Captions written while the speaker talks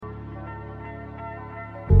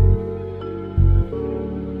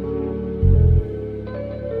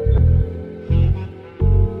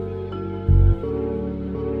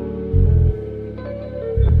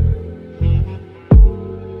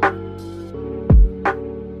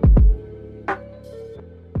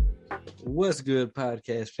What's good,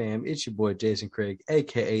 podcast fam? It's your boy Jason Craig,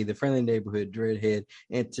 aka the friendly neighborhood dreadhead,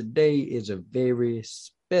 and today is a very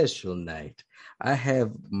special night. I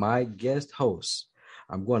have my guest host.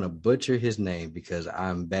 I'm going to butcher his name because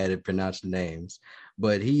I'm bad at pronouncing names,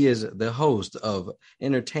 but he is the host of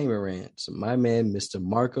Entertainment Rants. My man, Mr.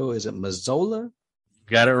 Marco, is it Mazzola?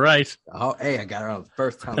 Got it right. Oh, hey, I got it on the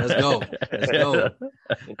first time. Let's go. Let's go.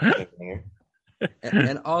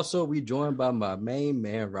 And also, we joined by my main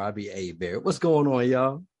man, Robbie A. Barrett. What's going on,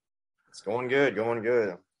 y'all? It's going good, going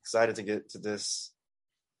good. Excited to get to this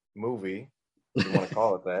movie, if you want to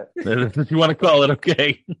call it that. If you want to call it,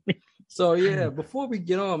 okay. So, yeah, before we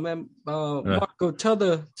get on, man, Marco, tell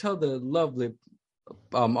the lovely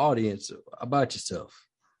audience about yourself.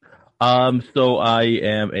 So I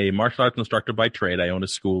am a martial arts instructor by trade. I own a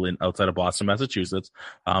school outside of Boston, Massachusetts.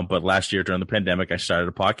 But last year during the pandemic, I started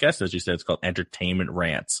a podcast. As you said, it's called Entertainment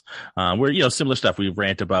Rants. Where, similar stuff. We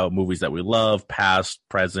rant about movies that we love, past,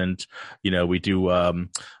 present. We do, 1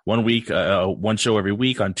 week, one show every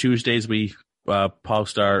week. On Tuesdays, we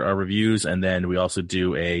post our reviews, and then we also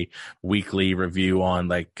do a weekly review on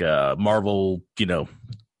Marvel,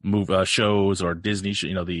 shows or Disney,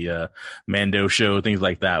 the Mando show, things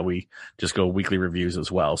like that. We just go weekly reviews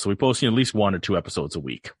as well. So we post at least 1 or 2 episodes a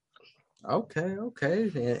week. Okay.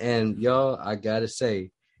 And y'all, I gotta say,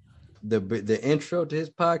 the intro to his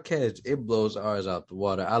podcast, it blows ours out the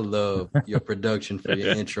water. I love your production for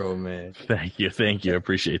your intro, man. Thank you. I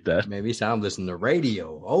appreciate that. Maybe I'm listening to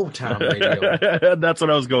radio, old time radio. That's what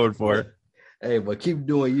I was going for. Hey, but keep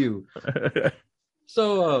doing you.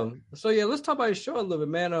 So yeah, let's talk about your show a little bit,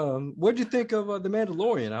 man. What'd you think of The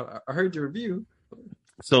Mandalorian? I heard your review.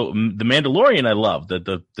 So The Mandalorian, I love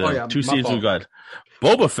the 2 seasons we got.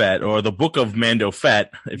 Boba Fett, or the Book of Mando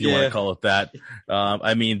Fett, if you want to call it that.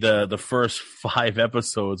 The first 5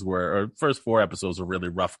 episodes first 4 episodes were really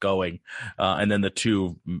rough going, and then the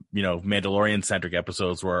 2 Mandalorian centric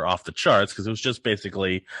episodes were off the charts because it was just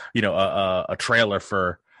basically a trailer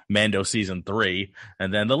for Mando season 3.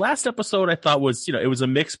 And then the last episode I thought was, it was a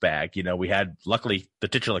mixed bag. We had, luckily the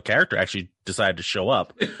titular character actually decided to show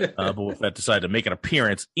up, but Fett decided to make an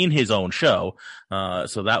appearance in his own show.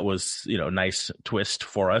 So that was, a nice twist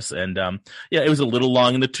for us. And, it was a little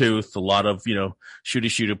long in the tooth, a lot of,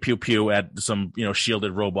 shooty pew pew at some,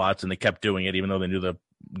 shielded robots, and they kept doing it even though they knew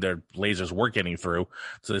their lasers were getting through.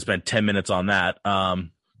 So they spent 10 minutes on that.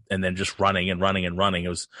 And then just running. It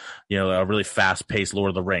was, a really fast-paced Lord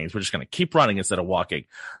of the Rings. We're just going to keep running instead of walking.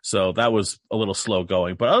 So that was a little slow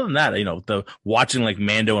going. But other than that, the watching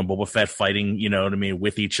Mando and Boba Fett fighting,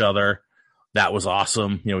 with each other, that was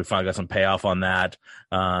awesome. We finally got some payoff on that.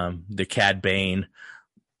 The Cad Bane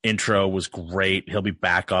intro was great. He'll be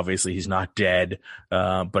back, obviously. He's not dead.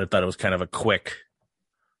 But I thought it was kind of a quick,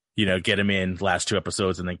 get him in last 2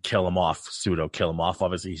 episodes and then kill him off.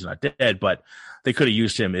 Obviously, he's not dead, but they could have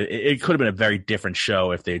used him. It could have been a very different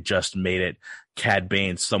show if they just made it Cad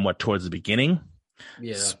Bane somewhat towards the beginning.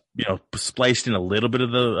 Yeah. Spliced in a little bit of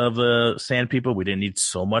the Sand People. We didn't need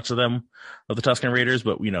so much of them, of the Tusken Raiders,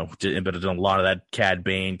 but done a lot of that Cad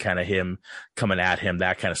Bane, kind of him coming at him,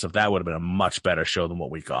 that kind of stuff. That would have been a much better show than what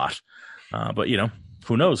we got. But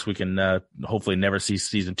who knows? We can hopefully never see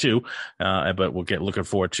season 2, but we'll get looking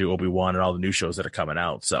forward to Obi-Wan and all the new shows that are coming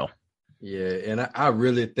out. So, yeah, and I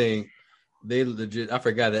really think they legit, I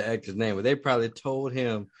forgot the actor's name, but they probably told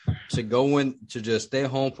him to go in, to just stay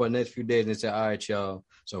home for the next few days and say, all right, y'all.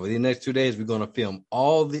 So for the next 2 days, we're gonna film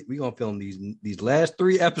these last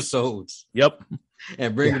 3 episodes. Yep,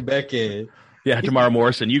 and bring it back in. Yeah, tomorrow,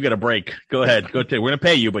 Morrison, you get a break. Go ahead, we're gonna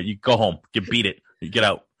pay you, but you go home, you beat it, you get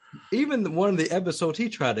out. Even one of the episodes he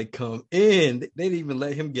tried to come in, they didn't even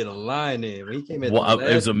let him get a line in. When he came in,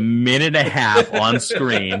 it was a minute and a half on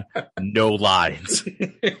screen, no lines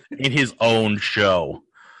in his own show.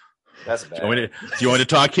 That's bad. Do you want to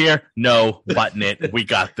talk here? No, button it. We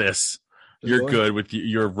got this. You're good with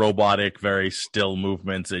your robotic, very still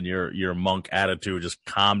movements and your monk attitude. Just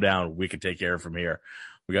calm down. We can take care of it from here.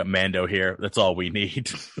 We got Mando here. That's all we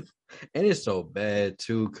need. And it's so bad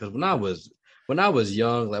too, because when I was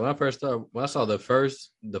young, when I saw the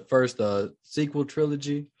first sequel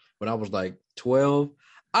trilogy when I was 12,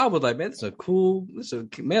 I was like, man,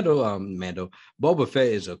 Mando. Boba Fett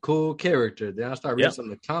is a cool character. Then I started reading some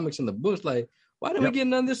of the comics and the books, why didn't we get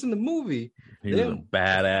none of this in the movie? He's a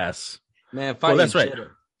badass. Man, fighting that's right.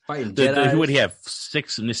 Fighting Jedi. Who would he have?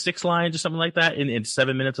 6 lines or something like that in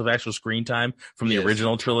 7 minutes of actual screen time from the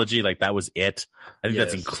original trilogy. That was it. I think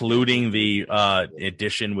that's including the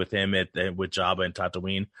addition with him with Jabba and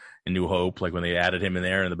Tatooine and New Hope, when they added him in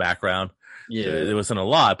there in the background. There wasn't a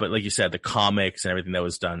lot, but like you said, the comics and everything that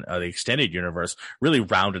was done, the extended universe really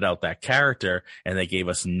rounded out that character, and they gave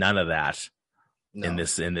us none of that in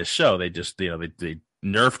this show. They just, they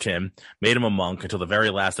nerfed him, made him a monk until the very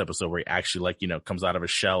last episode where he actually comes out of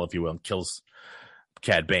his shell, if you will, and kills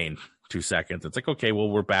Cad Bane. 2 seconds. It's like, okay, well,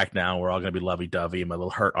 we're back now. We're all going to be lovey-dovey. My little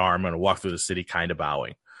hurt arm, I'm going to walk through the city kind of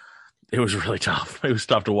bowing. It was really tough. It was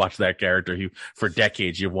tough to watch that character. For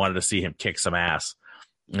decades, you wanted to see him kick some ass.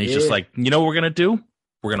 And he's just like, you know what we're going to do?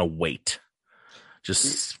 We're going to wait.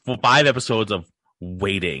 Just 5 episodes of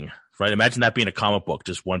waiting, right? Imagine that being a comic book,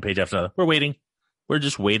 just one page after another. We're waiting. We're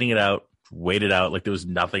just waiting it out. Wait it out like there was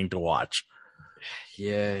nothing to watch.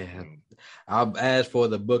 Yeah. I'll ask for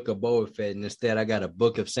the book of Boba Fett, and instead I got a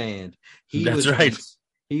book of sand. That's right.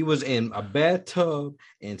 He was in a bathtub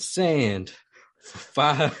and sand for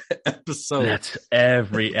 5 episodes. That's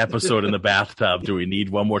every episode in the bathtub. Do we need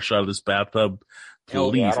one more shot of this bathtub?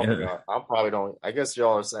 Please. I probably don't. I guess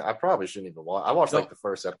y'all are saying I probably shouldn't even watch. I watched the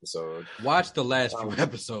first episode. Watch the last few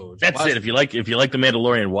episodes. That's it. If you like The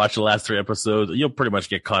Mandalorian, watch the last 3 episodes. You'll pretty much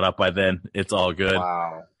get caught up by then. It's all good.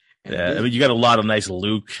 Wow. Yeah, I mean, you got a lot of nice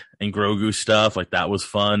Luke and Grogu stuff. Like, that was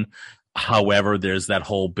fun. However, there's that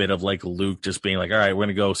whole bit of like Luke just being like, all right, we're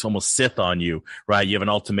gonna go almost Sith on you, right? You have an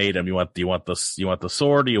ultimatum. You want the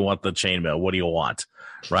sword, or you want the chainmail? What do you want?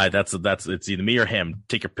 Right? That's it's either me or him.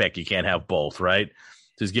 Take your pick. You can't have both, right?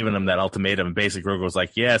 Just giving him that ultimatum, and basically Grogu was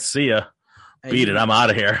like, yeah, see ya. Beat it. I'm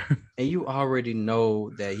out of here. And you already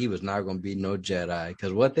know that he was not going to be no Jedi,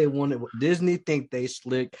 because what they wanted, Disney think they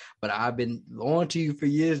slick, but I've been on to you for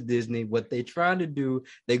years, Disney. What they trying to do,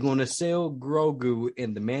 they're going to sell Grogu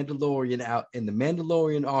in the Mandalorian out in the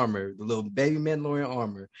Mandalorian armor, the little baby Mandalorian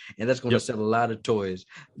armor, and that's going to sell a lot of toys.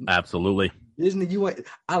 Absolutely. Disney,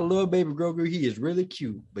 I love baby Grogu. He is really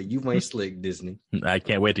cute, but you ain't slick, Disney. I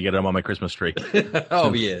can't wait to get him on my Christmas tree.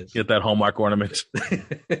 Oh, yes. Get that Hallmark ornament.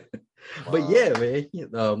 But yeah,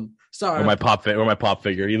 man. Sorry. Or my pop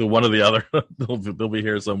figure. Either one or the other. they'll be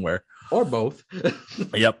here somewhere. Or both.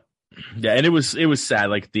 Yep. Yeah, and it was sad.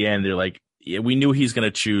 Like at the end, they're like, yeah, we knew he's gonna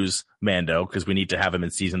choose Mando because we need to have him in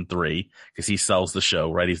season 3 because he sells the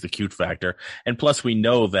show, right? He's the cute factor. And plus we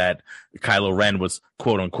know that Kylo Ren was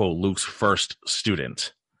quote unquote Luke's first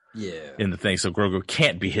student. Yeah. In the thing. So Grogu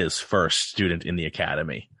can't be his first student in the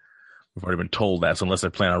academy. We've already been told that, so unless they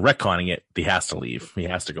plan on retconning it, he has to leave. He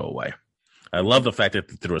has to go away. I love the fact that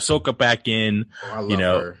they threw Ahsoka back in. I love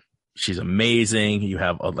her. She's amazing. You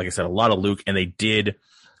have, like I said, a lot of Luke, and they did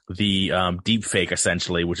the deep fake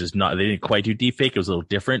essentially, which is not, they didn't quite do deep fake. It was a little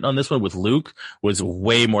different on this one with Luke. Was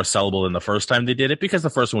way more sellable than the first time they did it because the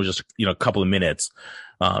first one was just, a couple of minutes,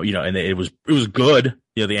 and it was good,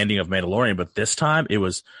 the ending of Mandalorian, but this time it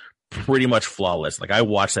was pretty much flawless. Like I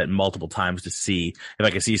watched that multiple times to see if I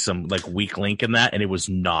could see some like weak link in that, and it was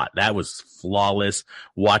not. That was flawless.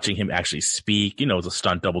 Watching him actually speak, it was a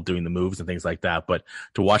stunt double doing the moves and things like that, but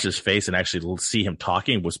to watch his face and actually see him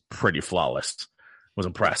talking was pretty flawless. Was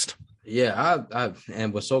impressed. Yeah, I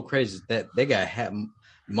and what's so crazy is that they got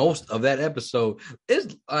most of that episode.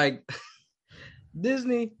 It's like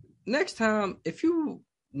Disney. Next time, if you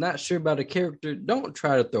not sure about a character, don't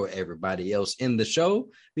try to throw everybody else in the show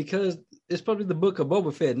because it's probably the book of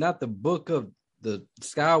Boba Fett, not the book of the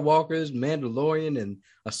Skywalkers, Mandalorian, and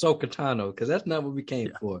Ahsoka Tano, because that's not what we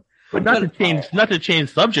came for. But not to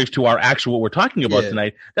change subjects to our actual what we're talking about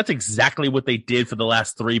tonight. That's exactly what they did for the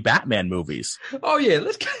last 3 Batman movies. Oh yeah,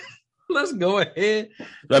 let's go ahead.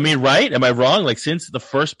 I mean, right? Am I wrong? Like since the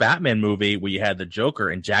first Batman movie where you had the Joker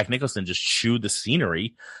and Jack Nicholson just chewed the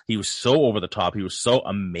scenery, he was so over the top. He was so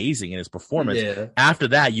amazing in his performance. Yeah. After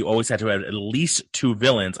that, you always had to have at least 2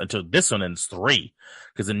 villains until this one ends 3.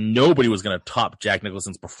 Because then nobody was going to top Jack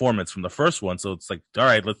Nicholson's performance from the first one. So it's like, all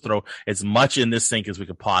right, let's throw as much in this sink as we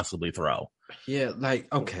could possibly throw. Yeah,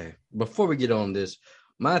 like, okay, before we get on this,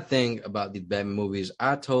 my thing about these Batman movies,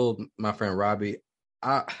 I told my friend Robbie,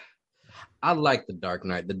 I like The Dark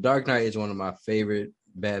Knight. The Dark Knight is one of my favorite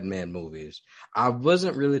Batman movies. I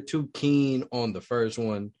wasn't really too keen on the first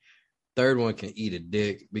one. Third one can eat a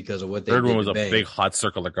dick because of what they did. Third one was a big hot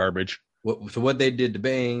circle of garbage. So what they did to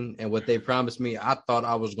Bane and what they promised me, I thought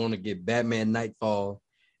I was going to get Batman Nightfall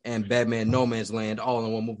and Batman No Man's Land all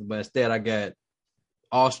in one movie, but instead I got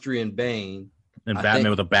Austrian Bane. And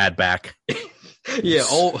Batman with a bad back. Yeah,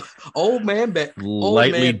 old man Batman.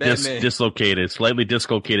 Slightly dislocated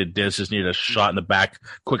disc, just needed a shot in the back,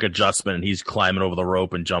 quick adjustment, and he's climbing over the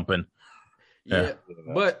rope and jumping. Yeah,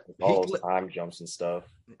 but all those time jumps and stuff.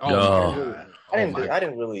 Oh. I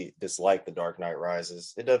didn't really dislike The Dark Knight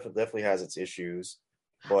Rises. It definitely has its issues,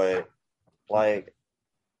 but like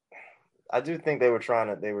I do think they were trying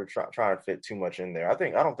to fit too much in there. I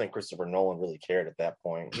don't think Christopher Nolan really cared at that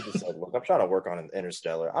point. He just said, "Look, I'm trying to work on an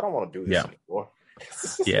Interstellar. I don't want to do this anymore."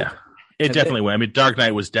 Yeah. It definitely went. I mean, Dark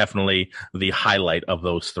Knight was definitely the highlight of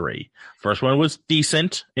those three. First one was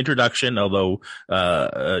decent introduction, although,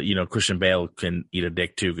 Christian Bale can eat a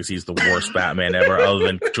dick too because he's the worst Batman ever, other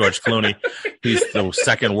than George Clooney. He's the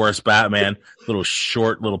second worst Batman. Little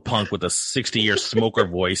short, little punk with a 60-year smoker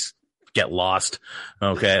voice. Get lost.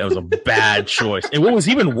 Okay, it was a bad choice. And what was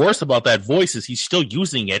even worse about that voice is he's still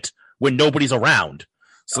using it when nobody's around.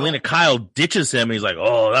 Selena Kyle ditches him, and he's like,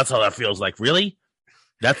 "Oh, that's how that feels like." Really?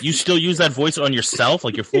 That you still use that voice on yourself,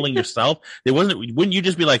 like you're fooling yourself? Wouldn't you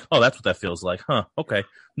just be like, "Oh, that's what that feels like," huh? Okay.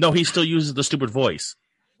 No, he still uses the stupid voice.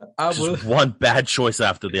 Just one bad choice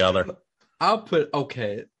after the other.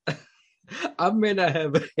 Okay. I may not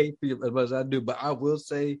have a hate for you as much as I do, but I will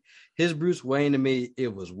say his Bruce Wayne to me,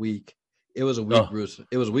 it was weak. It was a weak Bruce.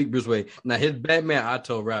 It was a weak Bruce Wayne. Now his Batman, I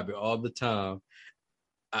told Robbie all the time.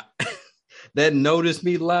 That "notice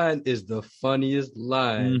me" line is the funniest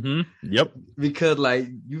line. Mm-hmm. Yep. Because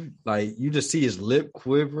you just see his lip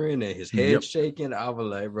quivering and his head shaking. I was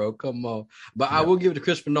like, bro, come on. But I will give it to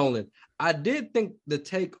Christopher Nolan. I did think the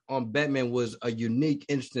take on Batman was a unique,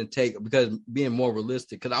 interesting take because being more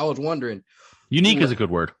realistic. Because I was wondering, unique is a good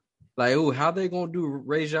word. Like, how they gonna do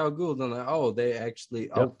Ra's al Ghul? And I'm like, they actually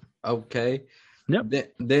okay. Yep.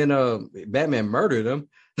 Then Batman murdered him.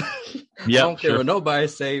 Yeah, I don't care what nobody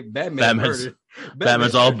say.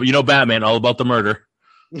 Batman's all Batman, all about the murder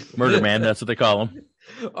man. That's what they call him.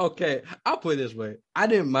 Okay, I'll put it this way: I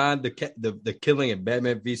didn't mind the killing in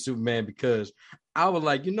Batman v Superman because I was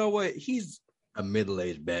like, you know what? He's a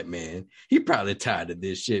middle-aged Batman. He probably tired of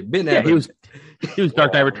this shit. He was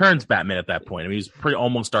Dark Knight Returns Batman at that point. I mean, he's pretty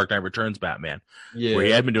almost Dark Knight Returns Batman. Yeah, where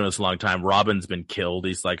he had been doing this a long time. Robin's been killed.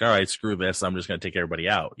 He's like, all right, screw this. I'm just going to take everybody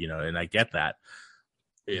out. And I get that.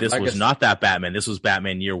 This was not that Batman. This was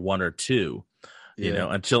Batman year 1 or 2,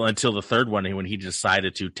 until the third one when he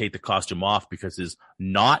decided to take the costume off because his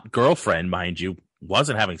not girlfriend, mind you,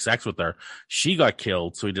 wasn't having sex with her. She got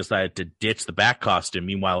killed, so he decided to ditch the Bat costume.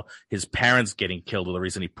 Meanwhile, his parents getting killed are the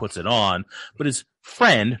reason he puts it on. But his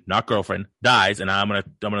friend, not girlfriend, dies, and I'm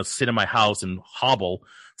gonna sit in my house and hobble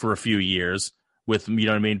for a few years with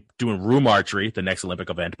doing room archery, the next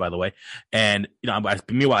Olympic event, by the way. And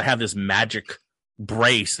meanwhile, I have this magic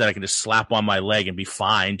brace that I can just slap on my leg and be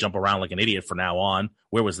fine, jump around like an idiot from now on.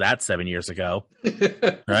 Where was that 7 years ago?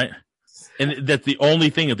 Right? And that the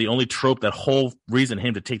only trope, that whole reason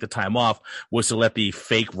him to take the time off was to let the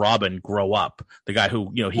fake Robin grow up. The guy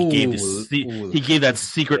who, he gave that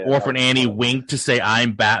secret orphan Annie wink to say,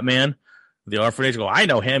 "I'm Batman." The orphanage go, "I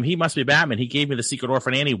know him. He must be Batman. He gave me the secret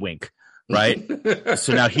orphan Annie wink." Right?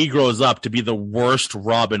 So now he grows up to be the worst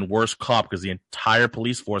Robin, worst cop, because the entire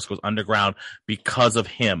police force goes underground because of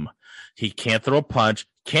him. He can't throw a punch,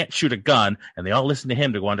 can't shoot a gun, and they all listen to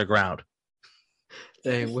him to go underground.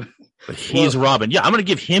 Dang. But he's Robin. Yeah, I'm going to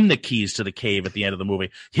give him the keys to the cave at the end of the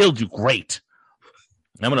movie. He'll do great.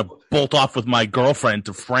 I'm going to bolt off with my girlfriend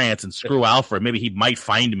to France and screw Alfred. Maybe he might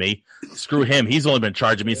find me. Screw him. He's only been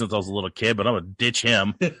charging me since I was a little kid, but I'm going to ditch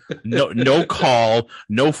him. No call,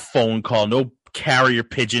 no phone call, no carrier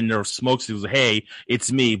pigeon or smoke signals. "Hey,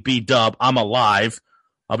 it's me, B-Dub. I'm alive.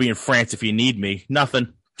 I'll be in France if you need me."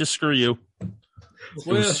 Nothing. Just screw you. It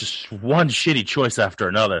was just one shitty choice after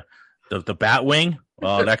another. The Batwing,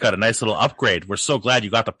 that got a nice little upgrade. We're so glad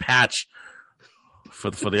you got the patch for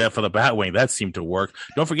the Batwing. That seemed to work.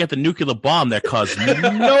 Don't forget the nuclear bomb that caused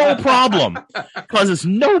no problem. Causes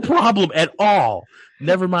no problem at all.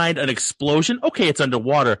 Never mind an explosion. Okay, it's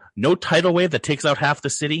underwater. No tidal wave that takes out half the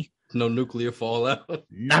city. No nuclear fallout.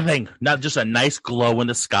 Nothing. Not just a nice glow in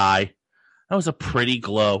the sky. That was a pretty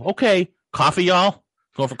glow. Okay, coffee, y'all.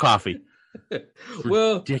 Going for coffee.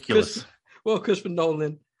 Ridiculous. Christopher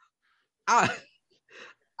Nolan.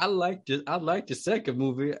 I liked it. I liked the second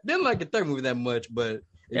movie. I didn't like the third movie that much, but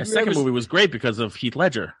the second movie was great because of Heath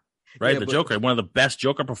Ledger, right? The Joker, one of the best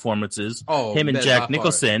Joker performances. Him and Jack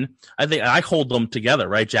Nicholson. I think I hold them together,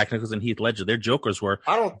 right? Jack Nicholson, Heath Ledger. Their Jokers were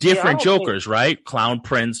different Jokers, right? Clown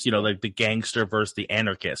Prince, like the gangster versus the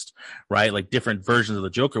anarchist, right? Like different versions of the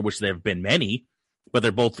Joker, which there have been many, but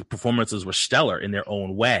they're both performances were stellar in their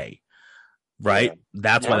own way, right? Yeah.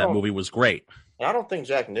 That's why that movie was great. And I don't think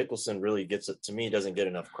Jack Nicholson really doesn't get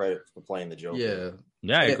enough credit for playing the Joker.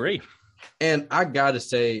 Yeah, I agree. And I gotta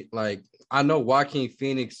say, I know Joaquin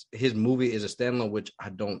Phoenix, his movie is a standalone, which I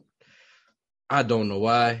don't know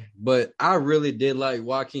why, but I really did like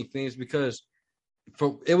Joaquin Phoenix because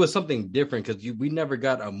it was something different because we never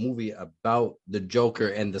got a movie about the Joker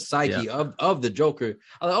and the psyche of the Joker.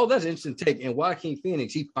 I was like, oh, that's an interesting take. And Joaquin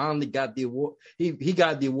Phoenix, he finally got the award. He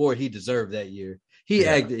got the award he deserved that year. He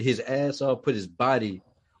acted his ass off, put his body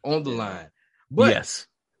on the line. But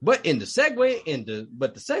but the segue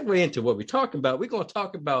into what we're talking about, we're gonna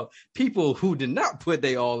talk about people who did not put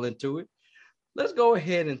they all into it. Let's go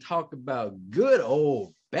ahead and talk about good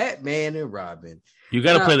old Batman and Robin. You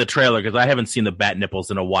got to play the trailer because I haven't seen the bat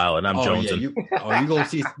nipples in a while, and I'm jonesing. Yeah,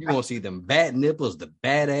 you're gonna see them bat nipples, the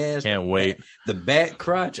bat ass. Can't wait. The bat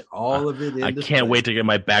crotch, all of it. I can't wait to get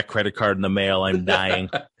my bat credit card in the mail. I'm dying.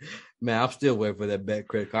 Man, I'm still waiting for that bat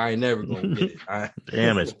credit card. I ain't never gonna get it.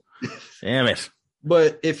 Damn it.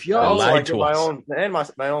 But if y'all like my own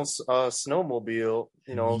snowmobile,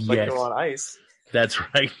 like go on ice. That's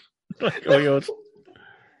right.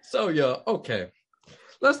 So okay.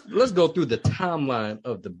 Let's go through the timeline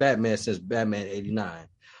of the Batman since Batman 89.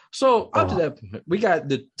 So up to that point, we got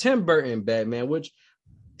the Tim Burton Batman, which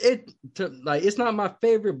it's not my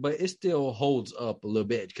favorite, but it still holds up a little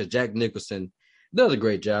bit because Jack Nicholson does a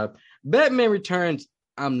great job. Batman Returns,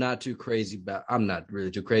 I'm not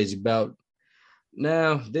really too crazy about.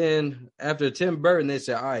 Now, then after Tim Burton, they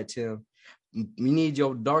said, all right, Tim, we need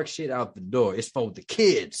your dark shit out the door. It's for the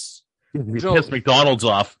kids. You piss McDonald's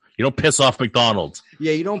off. You don't piss off McDonald's.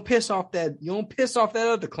 Yeah, you don't piss off that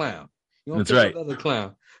other clown. That's right. That other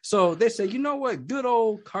clown. So they say, you know what? Good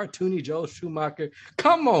old cartoony Joel Schumacher.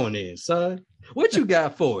 Come on in, son. What you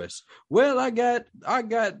got for us? Well, I got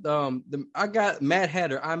Mad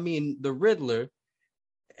Hatter. I mean the Riddler.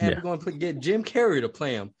 And we're gonna get Jim Carrey to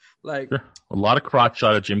play him. Like a lot of crotch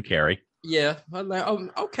shot of Jim Carrey. Yeah. I'm like, oh,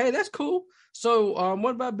 okay, that's cool. So,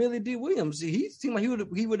 what about Billy D. Williams? He seemed like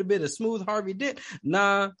he would have been a smooth Harvey Dent.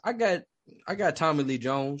 Nah, I got Tommy Lee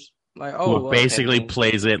Jones. Like, basically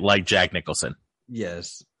plays it like Jack Nicholson.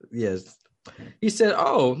 Yes. He said,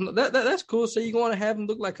 "Oh, that's cool. So you going to have him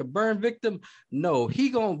look like a burn victim? No, he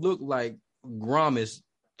gonna look like Gromus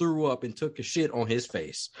threw up and took a shit on his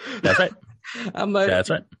face." That's right. I'm like, that's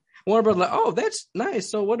right. Warner Brothers like, oh, that's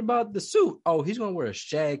nice. So what about the suit? Oh, he's gonna wear a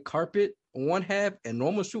shag carpet on one half and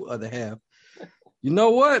normal suit other half. You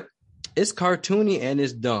know what? It's cartoony and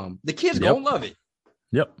it's dumb. The kids gonna love it.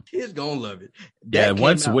 Yep. Kids gonna love it.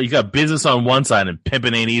 Once you got business on one side and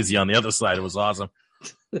pimping ain't easy on the other side, it was awesome.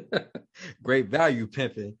 Great value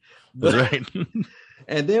pimping. That's right.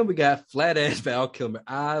 And then we got flat ass Val Kilmer.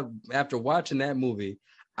 After watching that movie,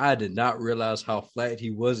 I did not realize how flat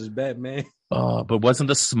he was as Batman. But wasn't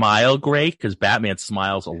the smile great? Because Batman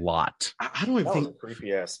smiles a lot. I don't even think was a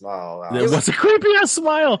creepy ass smile. It was a creepy ass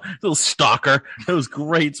smile. Little stalker. It was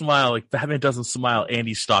great smile. Like Batman doesn't smile and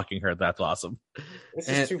he's stalking her. That's awesome. It's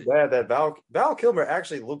just too bad that Val Kilmer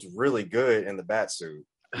actually looked really good in the bat suit.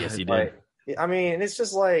 Yes, he did. I mean, it's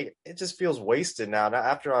just like it just feels wasted now.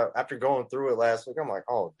 After going through it last week, I'm like,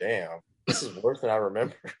 oh damn, this is worse than I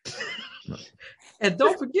remember. And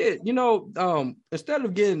don't forget, instead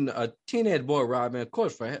of getting a teenage boy Robin, of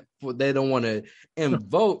course, they don't want to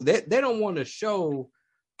invoke, they don't want to show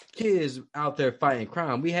kids out there fighting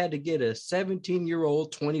crime. We had to get a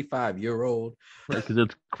 17-year-old, 25-year-old. Because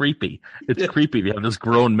it's creepy. It's creepy. You have this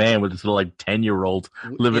grown man with this little 10-year-old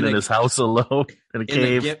living in his house alone in a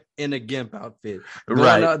cave. In a GIMP outfit.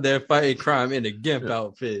 Right. Out there fighting crime in a GIMP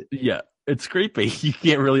outfit. Yeah, it's creepy. You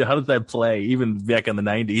can't really, how does that play? Even back in the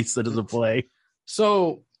 90s, it doesn't play.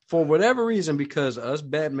 So for whatever reason, because us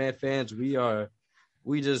Batman fans, we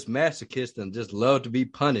just masochists and just love to be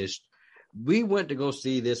punished. We went to go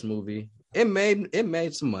see this movie. It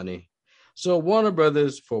made some money. So Warner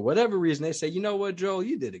Brothers, for whatever reason, they say, you know what, Joel,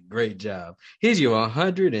 you did a great job. Here's your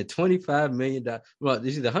 $125 million. Well,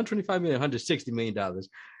 it's either $125 million or $160 million.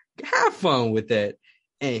 Have fun with that.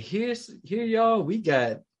 And here, y'all, we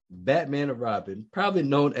got Batman and Robin, probably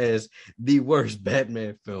known as the worst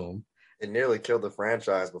Batman film. It nearly killed the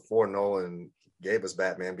franchise before Nolan gave us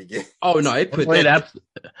Batman Begins. Oh no, it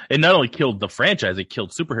not only killed the franchise, it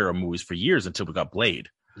killed superhero movies for years until we got Blade.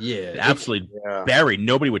 Yeah, it absolutely buried.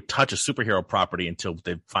 Nobody would touch a superhero property until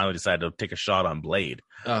they finally decided to take a shot on Blade.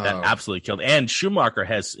 That absolutely killed. And Schumacher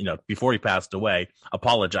has, before he passed away,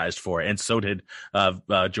 apologized for it, and so did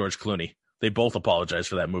George Clooney. They both apologized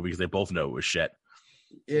for that movie because they both know it was shit.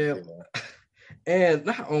 Yeah. And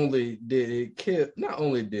not only did it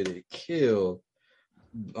kill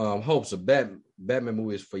hopes of Batman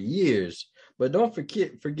movies for years, but don't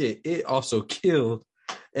forget it also killed,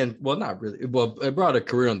 and well, not really, well, it brought a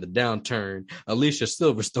career on the downturn, Alicia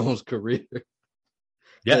Silverstone's career.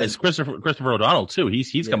 Yeah, it's Christopher O'Donnell too.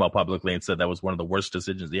 He's come out publicly and said that was one of the worst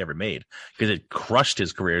decisions he ever made because it crushed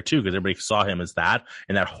his career too. Because everybody saw him as that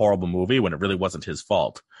in that horrible movie when it really wasn't his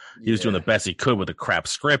fault. He was doing the best he could with a crap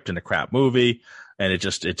script and a crap movie, and it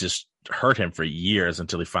just hurt him for years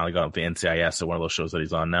until he finally got on the NCIS, so one of those shows that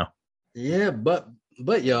he's on now. Yeah, but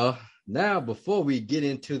y'all, now before we get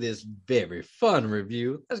into this very fun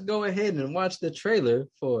review, let's go ahead and watch the trailer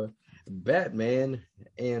for Batman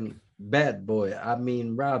and Batboy. I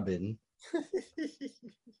mean Robin.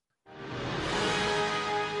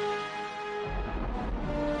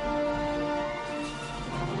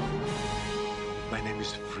 My name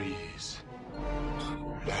is Freeze.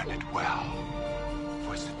 Learn it well,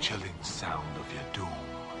 for it's the chilling sound of your doom.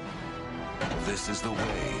 This is the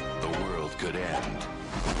way the world could end.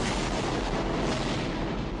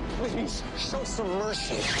 Please, show some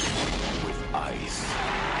mercy. With ice.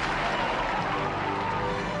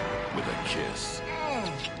 With a kiss.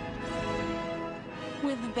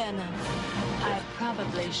 With venom. I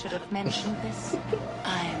probably should have mentioned this.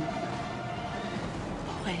 I'm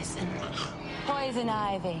poison. Poison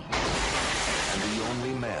ivy. And the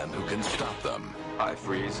only man who can stop them. Hi,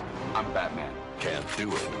 Freeze. I'm Batman. Can't do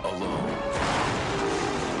it alone.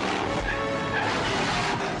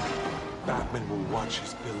 Batman will watch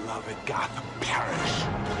his beloved Gotham perish.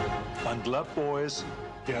 Bundle up, boys.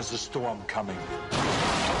 There's a storm coming.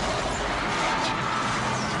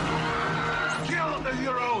 Kill the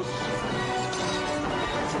heroes!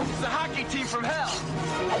 It's the hockey team from hell.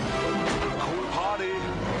 Cool party.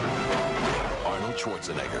 Arnold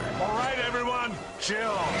Schwarzenegger. All right, everyone,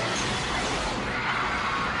 chill.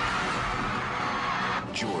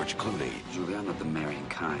 George Clooney. Julie, I'm not the marrying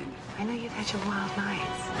kind. I know you've had your wild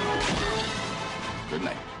nights. Good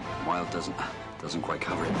night. Wild doesn't quite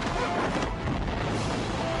cover it.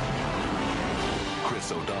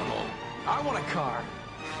 Chris O'Donnell. I want a car.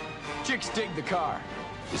 Chicks dig the car.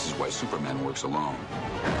 This is why Superman works alone.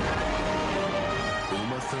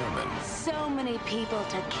 Uma Thurman. So many people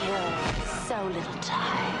to kill. So little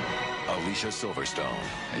time. Alicia Silverstone.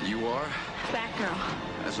 And you are? Batgirl.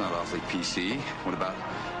 That's not awfully PC. What about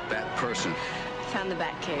that person? Found the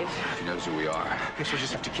Batcave. She knows who we are. Guess we'll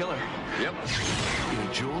just have to kill her. Yep. In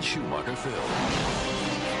a Joel Schumacher film.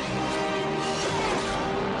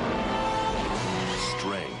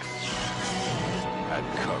 Strength and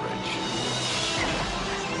courage.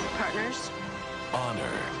 Partners?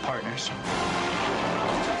 Honor. Partners.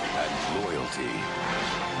 And loyalty.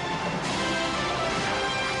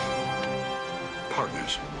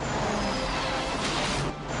 Partners.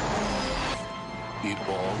 It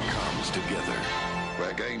all comes together.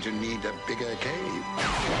 We're going to need a bigger cave.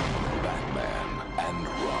 Batman and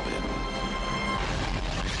Robin.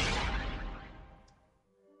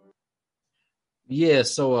 Yeah,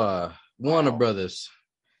 so Warner Brothers.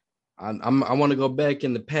 I want to go back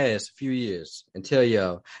in the past a few years and tell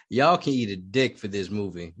y'all can eat a dick for this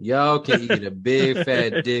movie. Y'all can eat a big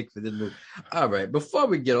fat dick for this movie. All right, before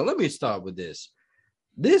we get on, let me start with this.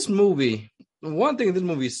 This movie, one thing this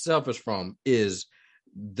movie suffers from is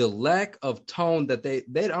the lack of tone that they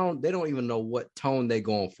don't even know what tone they're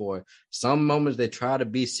going for. Some moments they try to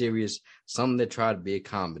be serious, some they try to be a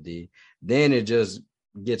comedy. Then it just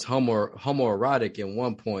gets homoerotic at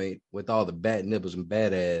one point with all the bat nipples and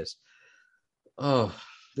badass. Oh,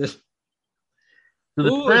 this. So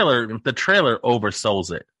the trailer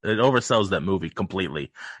oversells it. It oversells that movie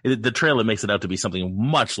completely. The trailer makes it out to be something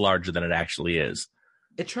much larger than it actually is.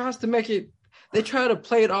 It tries to make it. They try to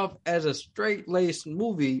play it off as a straight-laced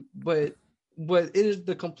movie, but it is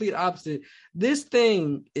the complete opposite. This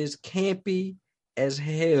thing is campy as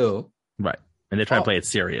hell. Right, and they try to play it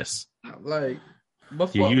serious. Like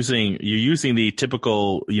before. You're using the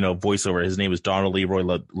typical, voiceover. His name is Donald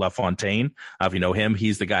Leroy LaFontaine. If you know him,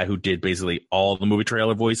 he's the guy who did basically all the movie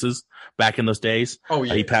trailer voices back in those days. Oh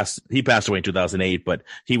yeah, he passed away in 2008, but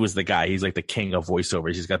he was the guy. He's like the king of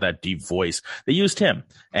voiceovers. He's got that deep voice. They used him,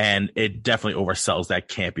 and it definitely oversells that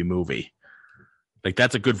campy movie. Like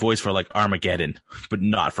that's a good voice for like Armageddon, but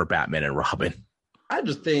not for Batman and Robin. I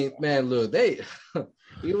just think, man, look, they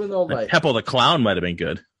even though like Peppo the Clown might have been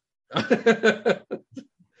good.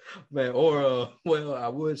 Man, or I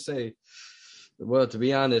would say, to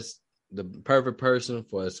be honest, the perfect person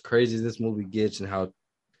for as crazy as this movie gets and how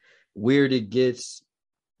weird it gets,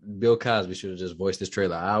 Bill Cosby should have just voiced this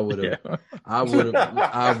trailer. I would have.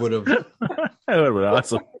 That would have been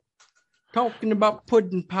awesome. Talking about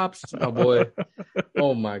pudding pops, my boy.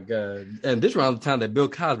 Oh my god! And this around the time that Bill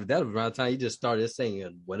Cosby, that was around the time he just started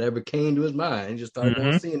saying whatever came to his mind. He just started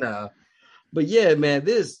going senile. But yeah, man,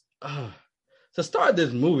 this. To start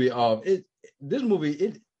this movie off, this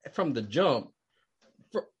movie from the jump,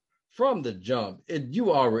 from the jump, it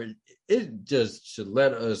just should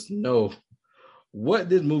let us know what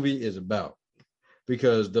this movie is about.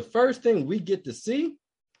 Because the first thing we get to see,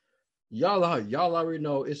 y'all already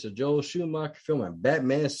know it's a Joel Schumacher film and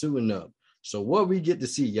Batman suiting up. So what we get to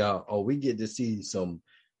see, y'all, we get to see some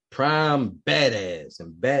prime badass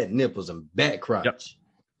and bad nipples and bat crotch. Yep.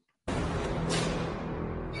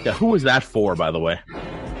 Yeah, who was that for, by the way?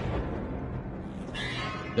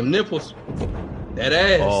 Them nipples, that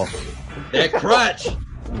ass, that crotch,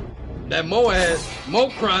 that mo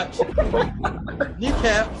crotch,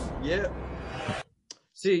 kneecaps. Yeah.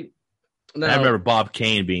 See, now I remember Bob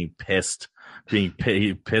Kane being pissed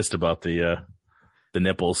about the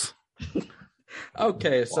nipples.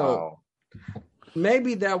 Okay, so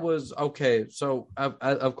maybe that was okay. So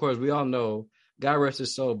of course we all know, God rest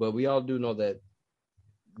his soul, but we all do know that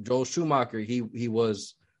Joel Schumacher he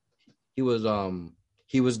was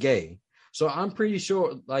gay. So I'm pretty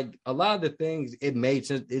sure, like, a lot of the things it made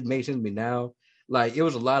sense to me now. Like, it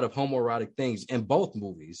was a lot of homoerotic things in both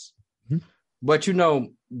movies. Mm-hmm. But you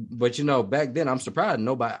know, back then I'm surprised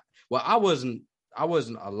nobody. Well, I wasn't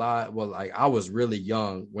alive. Well, like, I was really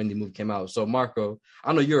young when the movie came out. So Marco,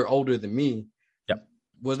 I know you're older than me. Yep.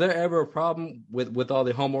 Was there ever a problem with all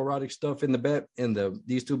the homoerotic stuff in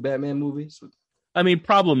these two Batman movies? I mean,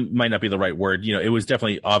 problem might not be the right word. You know, it was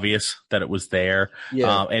definitely obvious that it was there.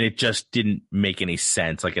 Yeah. And it just didn't make any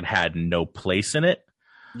sense. Like, it had no place in it.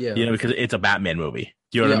 Yeah. You know, because it's a Batman movie.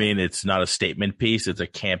 Do you know what I mean? It's not a statement piece. It's a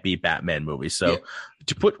campy Batman movie. So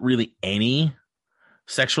to put really any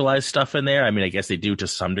sexualized stuff in there, I mean, I guess they do to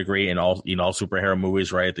some degree in all superhero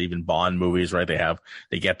movies, right? Even Bond movies, right?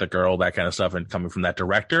 They get the girl, that kind of stuff. And coming from that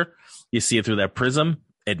director, you see it through that prism.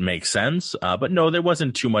 It makes sense. But no, there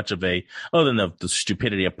wasn't too much of other than the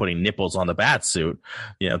stupidity of putting nipples on the bat suit.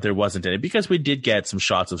 You know, there wasn't any, because we did get some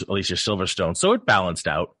shots of Alicia Silverstone. So it balanced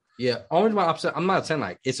out. Yeah. Only my upset, I'm not saying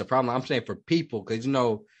like it's a problem. I'm saying for people, because, you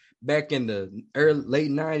know, back in the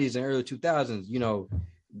late 90s and early 2000s, you know,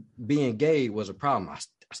 being gay was a problem. I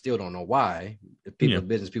still don't know why. People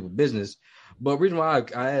business. But the reason why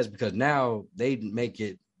I asked, because now they make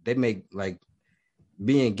like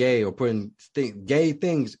being gay or putting gay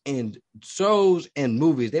things in shows and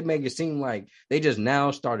movies, they make it seem like they just now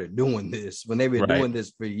started doing this when they've been doing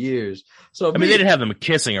this for years. So I mean, they didn't have them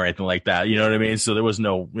kissing or anything like that. You know what I mean? So there was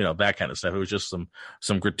no, you know, that kind of stuff. It was just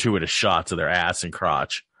some gratuitous shots of their ass and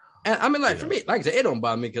crotch. And I mean, like, for me, like I said, it don't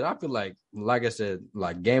bother me, because I feel like I said,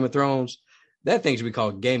 like Game of Thrones, that thing should be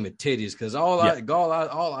called Game of Titties, because all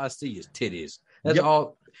I see is titties. That's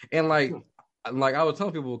all. And like I was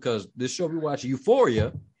telling people, because this show we watch,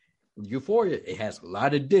 Euphoria, it has a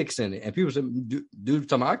lot of dicks in it, and people say, "Dude,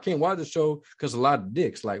 tell me I can't watch the show because a lot of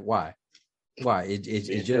dicks." Like, why? It's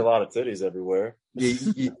just a lot of titties everywhere.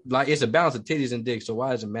 Like, it's a balance of titties and dicks. So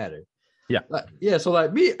why does it matter? Yeah. So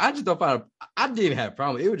like me, I just don't find I didn't even have a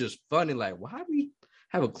problem. It was just funny. Like, why do we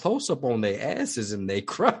have a close up on their asses and they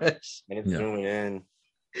crotch? And it's zooming in.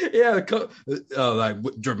 Yeah, like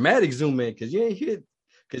dramatic zoom in, because you ain't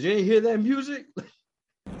hear that music.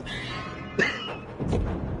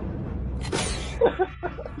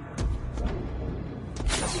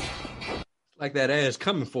 Like that ass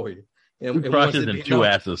coming for you. And two crotches and two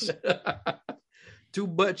asses. 2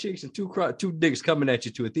 butt cheeks and 2 dicks coming at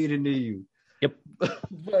you to a theater near you. Yep.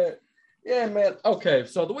 But yeah, man. Okay,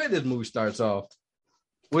 so the way this movie starts off,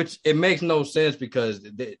 which it makes no sense, because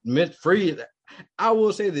free. I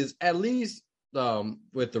will say this, at least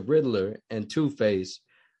with the Riddler and Two-Face.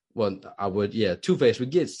 Well, Two-Face, we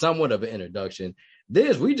get somewhat of an introduction.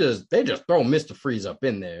 They just throw Mr. Freeze up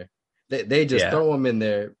in there. They just throw him in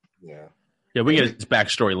there. Yeah, we get his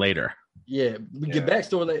backstory later. Yeah, we get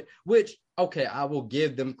backstory later, which, okay, I will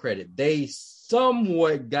give them credit. They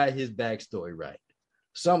somewhat got his backstory right.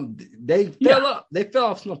 They fell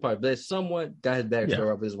off some part, but they somewhat got his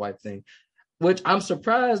backstory of his wife thing, which I'm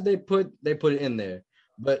surprised they put it in there.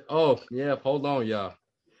 But hold on, y'all.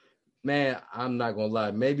 Man, I'm not gonna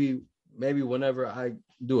lie. Maybe whenever I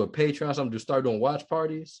do a Patreon, something to start doing watch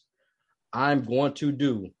parties, I want to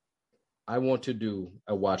do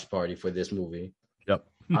a watch party for this movie. Yep.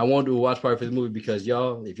 I want to do a watch party for this movie because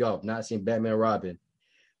y'all, if y'all have not seen Batman and Robin,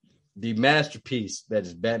 the masterpiece that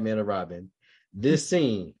is Batman and Robin, this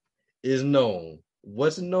scene is known.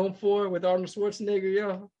 What's it known for with Arnold Schwarzenegger,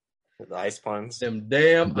 y'all? The ice puns. Them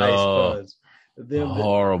damn ice puns.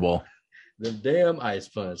 Horrible. Them damn ice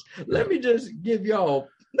puns. Let me give y'all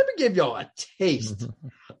a taste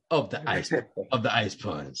of the ice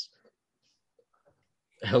puns.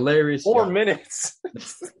 Hilarious. 4 minutes.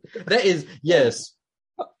 That is, yes.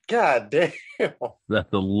 God damn.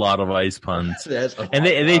 That's a lot of ice puns. And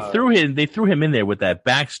they threw him in there with that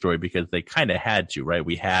backstory because they kind of had to, right?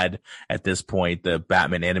 We had at this point the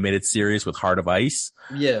Batman animated series with Heart of Ice,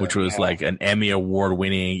 which was like an Emmy award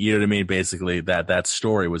winning, you know what I mean? Basically that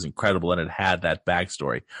story was incredible and it had that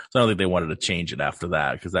backstory. So I don't think they wanted to change it after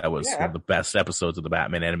that because that was one of the best episodes of the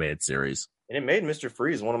Batman animated series. And it made Mr.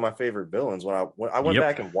 Freeze one of my favorite villains. When I went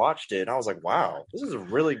back and watched it, and I was like, wow, this is a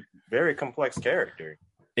really very complex character.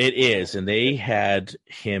 It is, and they had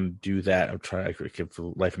him do that. I'm trying for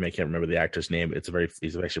the life of me, I can't remember the actor's name.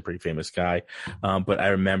 He's actually a pretty famous guy. But I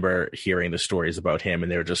remember hearing the stories about him,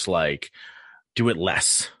 and they were just like, do it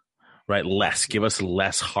less, right? Less. Give us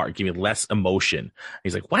less heart. Give me less emotion. And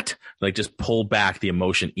he's like, what? Like, just pull back the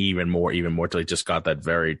emotion even more till he just got that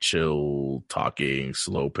very chill, talking,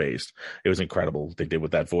 slow paced. It was incredible what they did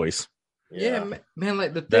with that voice. Yeah, man,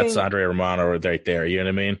 like the thing. That's Andre Romano right there. You know what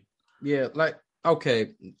I mean? Yeah, like,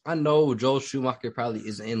 okay, I know Joel Schumacher probably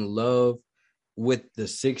is in love with the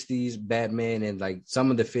 60s Batman and like some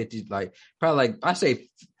of the 50s, like probably like I say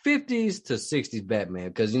 50s to 60s Batman,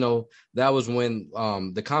 because, you know, that was when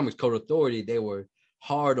the Comics Code Authority, they were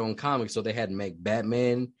hard on comics, so they had to make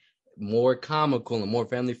Batman more comical and more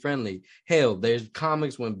family friendly. Hell, there's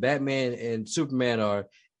comics when Batman and Superman are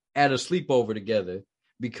at a sleepover together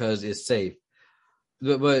because it's safe.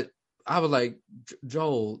 But I was like,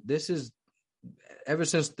 Joel, this is ever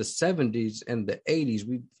since the 70s and the 80s,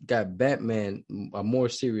 we got Batman, a more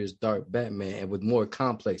serious, dark Batman, and with more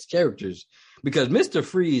complex characters, because Mr.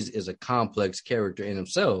 Freeze is a complex character in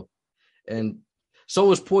himself. And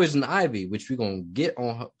so is Poison Ivy, which we're going to get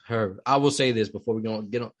on her. I will say this before we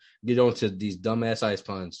get on to these dumbass ice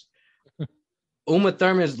puns. Uma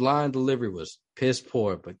Thurman's line delivery was piss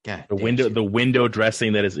poor, but God, the window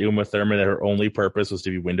dressing that is Uma Thurman, that her only purpose was to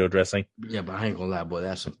be window dressing. Yeah, but I ain't gonna lie, boy,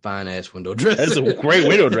 that's some fine ass window dressing. That's a great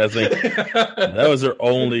window dressing. That was her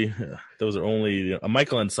only.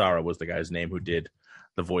 Michael Ansara was the guy's name who did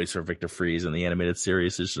the voice for Victor Freeze in the animated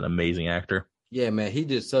series. He's an amazing actor. Yeah, man, he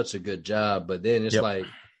did such a good job. But then it's like,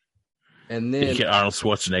 and then you get Arnold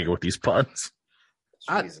Schwarzenegger with these puns.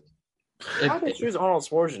 Why did they choose Arnold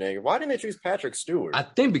Schwarzenegger? Why didn't they choose Patrick Stewart? I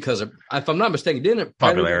think because of, if I'm not mistaken, didn't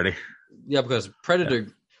popularity? Yeah, because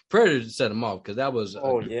Predator set him off, because that was.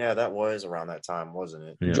 That was around that time, wasn't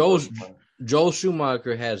it? Yeah. Joel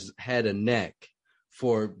Schumacher has had a knack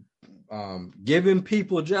for giving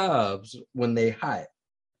people jobs when they hot.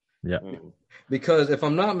 Yeah. Because if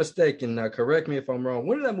I'm not mistaken, now correct me if I'm wrong,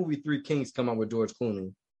 when did that movie Three Kings come out with George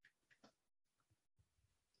Clooney?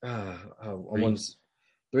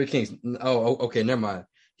 Three Kings. Oh, okay, never mind.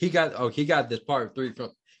 He got this part three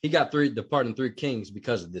from. He got the part in Three Kings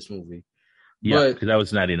because of this movie. Yeah, because that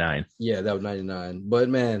was 99. Yeah, that was 99. But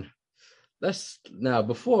man, that's now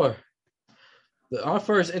before our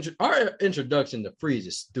introduction to Freeze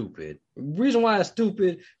is stupid. Reason why it's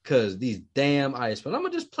stupid, because these damn ice puns. I'm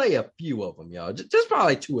gonna just play a few of them, y'all. Just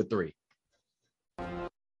probably 2 or 3.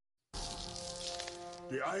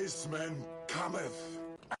 The Iceman cometh.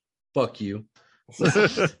 Fuck you.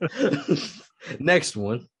 Next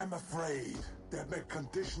one. I'm afraid that my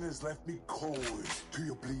condition has left me cold to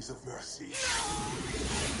your pleas of mercy.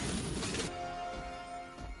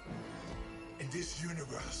 In this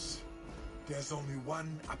universe, there's only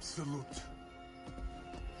one absolute.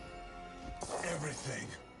 Everything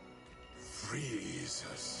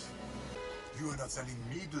freezes. You are not sending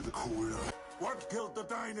me to the cooler. What killed the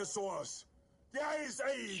dinosaurs? The Ice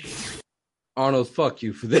Age! Arnold, fuck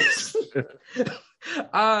you for this.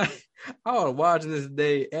 I was watching this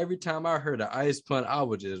day. Every time I heard an ice pun, I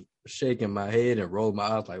was just shaking my head and roll my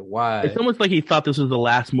eyes like, why? It's almost like he thought this was the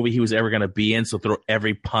last movie he was ever going to be in, so throw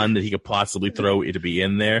every pun that he could possibly throw to be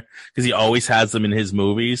in there, because he always has them in his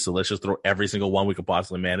movies. So let's just throw every single one we could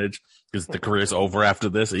possibly manage, because the career's over after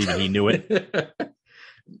this. Even he knew it.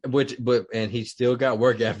 And he still got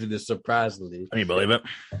work after this, surprisingly. Can you believe it?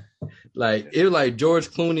 Like, it was like George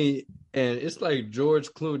Clooney, and it's like George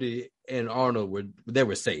Clooney and Arnold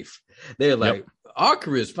were safe. They're like, our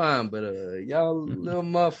career's fine, but y'all little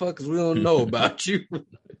motherfuckers, we don't know about you.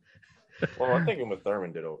 Well, I think Uma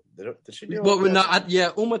Thurman did she do? But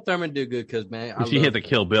Uma Thurman did good, because man, she hit the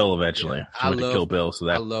Kill Bill eventually. Yeah, she went to Kill Bill, so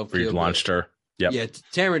that launched her. Yep. Yeah,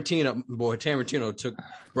 Tarantino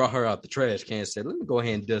brought her out the trash can and said, let me go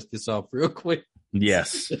ahead and dust this off real quick.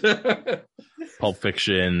 Yes. Pulp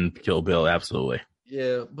Fiction, Kill Bill, absolutely.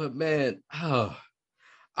 Yeah, but man, so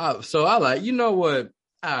I like, you know what?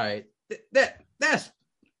 All right, that's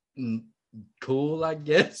cool, I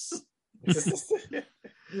guess.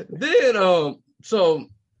 Then so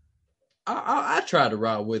I tried to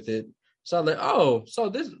ride with it. So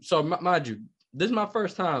I'm like, mind you, this is my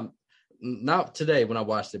first time, not today when I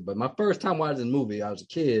watched it, but my first time watching the movie. I was a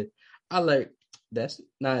kid. I like, that's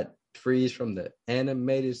not Freeze from the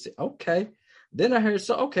animated. Okay. Then I heard,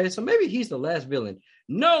 so maybe he's the last villain.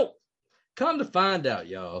 No, come to find out,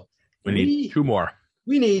 y'all. We need 2 more.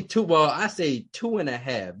 We need 2. Well, I say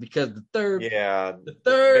 2.5 because the third.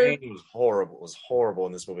 Bane was horrible. It was horrible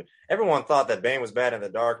in this movie. Everyone thought that Bane was bad in The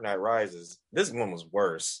Dark Knight Rises. This one was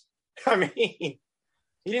worse. I mean, he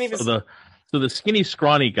didn't even. So the skinny,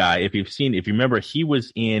 scrawny guy, if you remember, he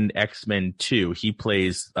was in X-Men 2. He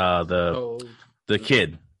plays the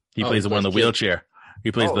kid. He plays the one in the wheelchair.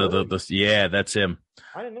 He plays the yeah, that's him.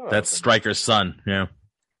 I didn't know that. That's Stryker's son. Yeah.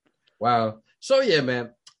 Wow. So yeah, man.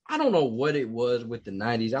 I don't know what it was with the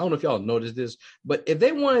 90s. I don't know if y'all noticed this, but if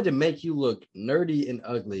they wanted to make you look nerdy and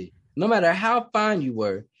ugly, no matter how fine you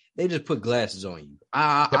were, they just put glasses on you.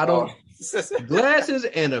 I don't glasses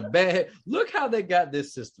and a bad. Look how they got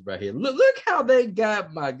this sister right here. Look how they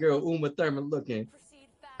got my girl Uma Thurman looking.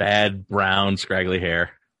 Bad brown scraggly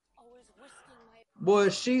hair. Boy,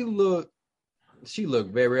 she looked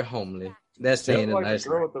very homely. That's saying it like nice. The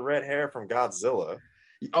girl with the red hair from Godzilla.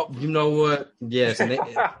 Oh, you know what? Yes,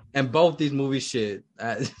 and both these movies shit.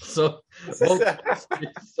 But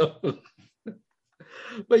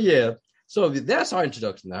yeah. So that's our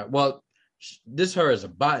introduction now. Well, this her as a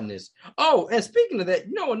botanist. Oh, and speaking of that,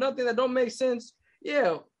 you know another thing that don't make sense?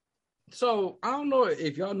 Yeah. So I don't know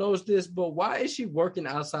if y'all knows this, but why is she working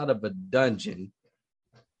outside of a dungeon?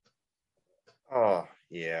 Oh,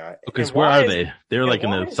 yeah. Because where are they? They're like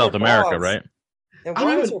in South America, right? And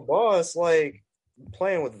why is her boss like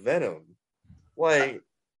playing with Venom? Like,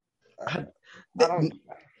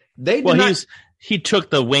 he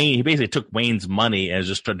took he basically took Wayne's money and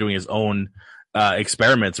just started doing his own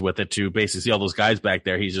experiments with it to basically see all those guys back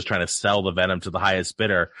there. He's just trying to sell the Venom to the highest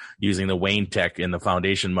bidder using the Wayne tech and the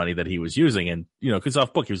foundation money that he was using. And, you know, because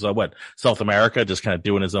off book, he was like, South America, just kind of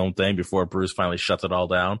doing his own thing before Bruce finally shuts it all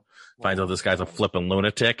down. Finds out this guy's a flipping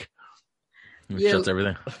lunatic. Shuts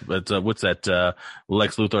everything. But what's that?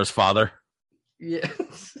 Lex Luthor's father? Yeah.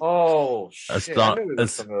 Oh, shit.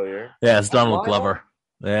 That's familiar. Yeah, it's Donald Glover.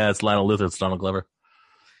 Yeah, it's Lionel Luthor. It's Donald Glover,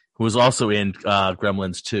 who was also in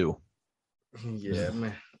Gremlins 2. Yeah,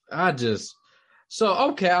 man.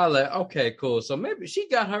 Okay, cool. So maybe she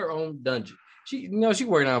got her own dungeon. She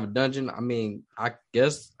working out of a dungeon. I mean, I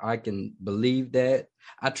guess I can believe that.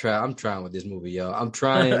 I'm trying with this movie, y'all. I'm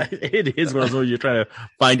trying. It is one of those movies you're trying to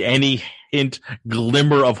find any hint,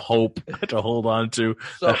 glimmer of hope to hold on to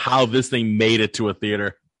how this thing made it to a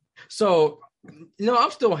theater. So,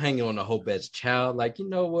 I'm still hanging on the hope as a child. Like, you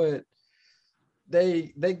know what?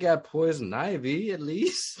 They got Poison Ivy, at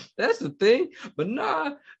least. That's the thing. But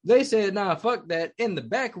they said, fuck that. In the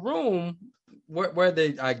back room where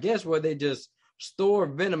they just store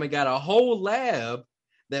Venom and got a whole lab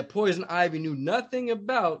that Poison Ivy knew nothing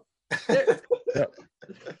about.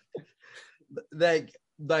 Like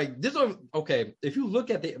this one, okay, if you look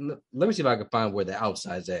at let me see if I can find where the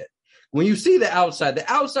outside's at. When you see the outside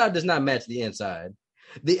does not match the inside.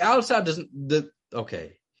 The outside doesn't,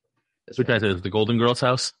 okay. Which guy is the Golden Girls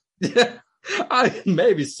house?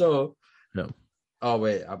 Maybe so. No. Oh,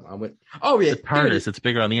 wait, I went. Oh, yeah. The TARDIS, it's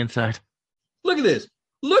bigger on the inside. Look at this.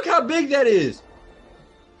 Look how big that is.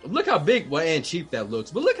 Look how big, and cheap that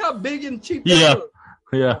looks. But look how big and cheap that looks.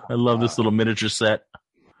 Yeah, I love this little miniature set.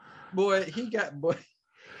 Boy,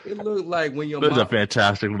 it looked like when your mom... It's a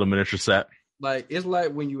fantastic little miniature set. Like, it's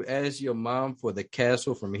like when you ask your mom for the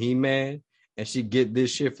castle from He-Man, and she get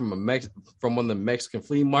this shit from from one of the Mexican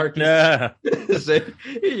flea markets. Yeah. Say,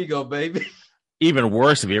 here you go, baby. Even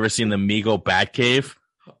worse, have you ever seen the Mego Batcave?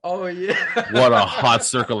 Oh, yeah. What a hot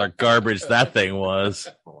circle of garbage that thing was.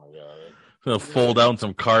 Oh, my God. So fold out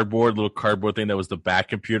some little cardboard thing that was the Bat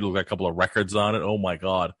computer, looked like a couple of records on it. Oh, my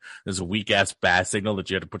God. There's a weak-ass bat signal that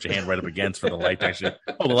you had to put your hand right up against for the light to actually...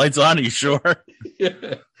 Oh, the light's on? Are you sure?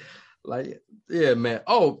 Yeah. Yeah, man.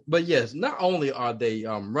 Oh, but yes, not only are they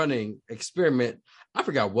running experiment, I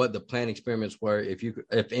forgot what the plant experiments were. If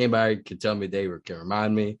anybody could tell me, can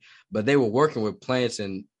remind me. But they were working with plants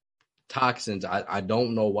and toxins. I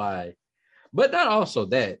don't know why. But not also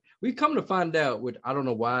that. We come to find out, which I don't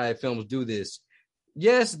know why films do this.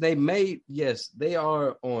 Yes, they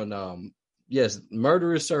are on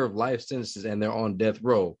murderers serve life sentences and they're on death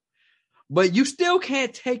row. But you still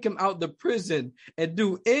can't take them out the prison and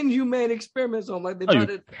do inhumane experiments on like they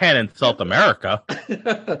you can in South America.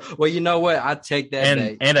 Well, you know what? I take that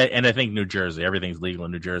back. And I think New Jersey. Everything's legal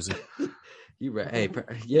in New Jersey. You right? Hey,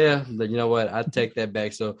 yeah. You know what? I take that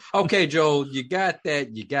back. So okay, Joel, you got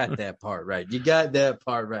that part right. You got that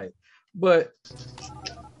part right. But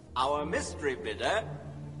our mystery bidder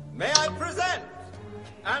May I present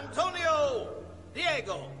Antonio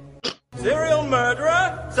Diego, serial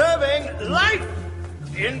murderer serving life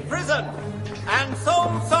in prison and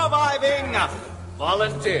sole surviving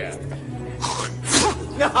volunteer.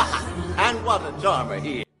 And what a charmer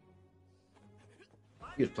he is.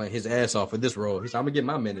 He was playing his ass off with this role. He's like, I'm gonna get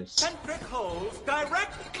my minutes. Centric holes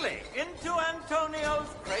directly into Antonio's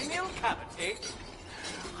cranial cavity.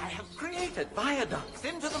 I have created viaducts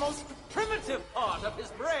into the most primitive part of his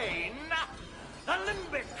brain, the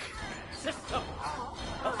limbic system.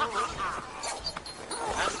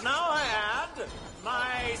 And now I add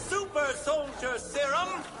my super soldier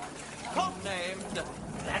serum, codenamed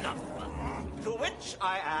Venom, to which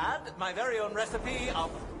I add my very own recipe of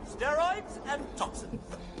steroids and toxins.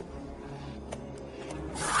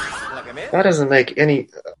 That doesn't make any...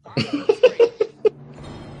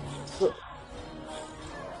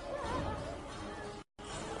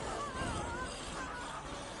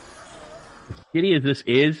 Shitty as this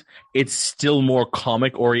is, it's still more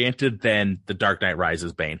comic oriented than The Dark Knight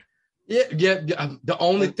Rises Bane. Yeah. The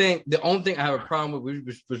only thing I have a problem with,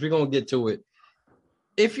 which we're gonna get to it.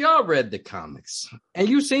 If y'all read the comics and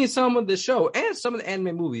you've seen some of the show and some of the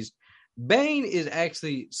anime movies, Bane is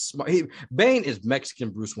actually smart. Bane is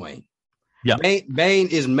Mexican Bruce Wayne. Yeah, Bane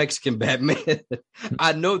is Mexican Batman.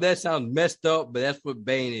 I know that sounds messed up, but that's what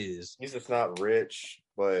Bane is. He's just not rich,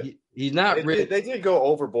 but he's not rich. They did go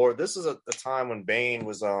overboard. This is a time when Bane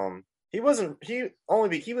was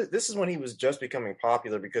this is when he was just becoming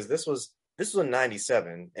popular, because this was in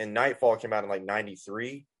 97 and Nightfall came out in like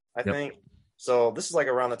 93, I think. So this is like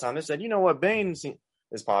around the time they said, you know what, Bane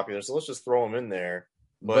is popular, so let's just throw him in there.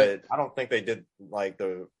 But I don't think they did like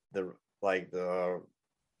the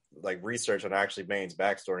research on actually Bane's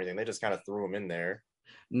backstory or anything. They just kind of threw him in there.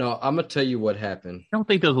 No, I'm gonna tell you what happened. I don't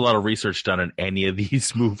think there's a lot of research done in any of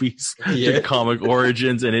these movies, the comic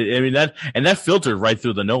origins, and that filtered right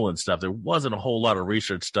through the Nolan stuff. There wasn't a whole lot of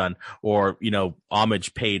research done or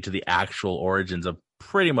homage paid to the actual origins of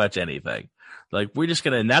pretty much anything. Like we're just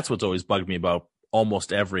and that's what's always bugged me about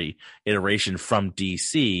almost every iteration from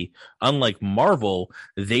DC. Unlike Marvel,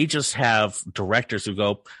 they just have directors who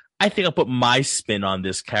go, I think I'll put my spin on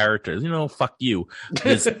this character. Fuck you.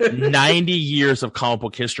 There's 90 years of comic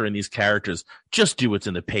book history in these characters. Just do what's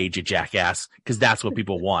in the page, you jackass, because that's what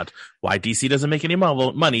people want. Why DC doesn't make any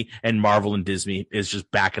money and Marvel and Disney is just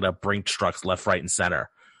backing up brink trucks left, right, and center.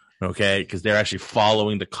 Okay, because they're actually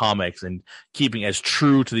following the comics and keeping as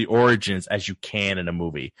true to the origins as you can in a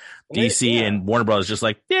movie. DC and Warner Brothers just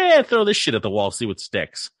like, throw this shit at the wall, see what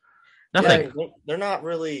sticks. Nothing. Yeah, they're not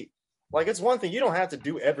really like. It's one thing, you don't have to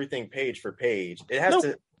do everything page for page. It has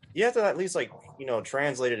to. You have to at least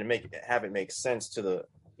translate it and have it make sense to the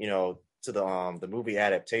the movie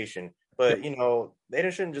adaptation. But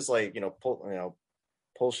they shouldn't just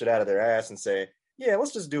pull shit out of their ass and say, yeah,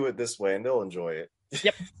 let's just do it this way and they'll enjoy it.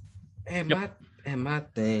 Yep. And my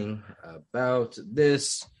thing about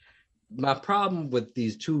this, my problem with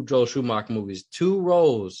these two Joel Schumacher movies, two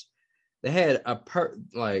roles, they had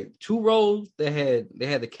two roles. They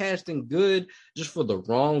had the casting good just for the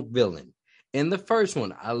wrong villain. In the first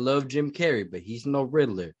one, I love Jim Carrey, but he's no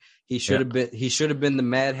Riddler. He should have been the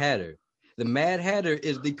Mad Hatter. The Mad Hatter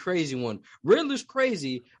is the crazy one. Riddler's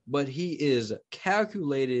crazy, but he is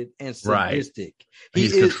calculated and sadistic. Right.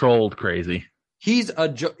 He's controlled crazy. He's a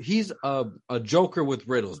Joker with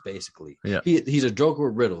riddles, basically. Yeah. He's a Joker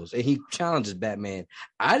with riddles, and he challenges Batman.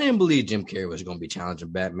 I didn't believe Jim Carrey was going to be challenging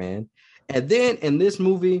Batman. And then in this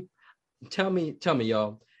movie, tell me,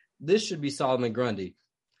 y'all, this should be Solomon Grundy.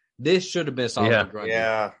 This should have been Solomon Grundy.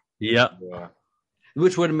 Yeah.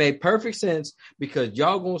 Which would have made perfect sense, because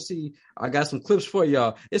y'all gonna see, I got some clips for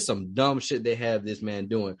y'all. It's some dumb shit they have this man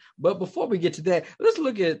doing. But before we get to that, let's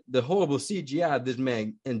look at the horrible CGI of this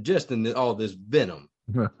man ingesting all this venom.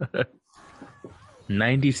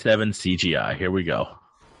 97 CGI. Here we go.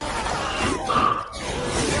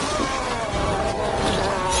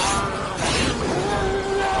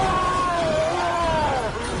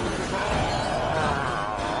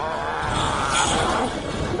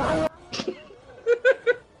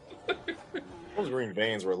 Green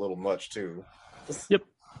veins were a little much too. Yep.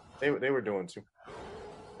 They were doing too.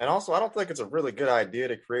 And also, I don't think it's a really good idea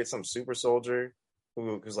to create some super soldier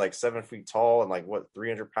who's like 7 feet tall and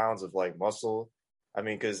 300 pounds of muscle. I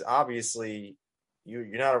mean, because obviously you're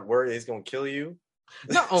not worried he's gonna kill you.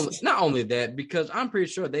 Not only that, because I'm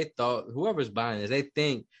pretty sure they thought, whoever's buying this, they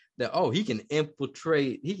think that he can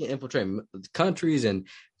infiltrate countries and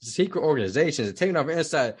secret organizations and taking off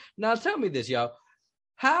inside. Now tell me this, y'all.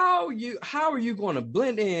 How are you going to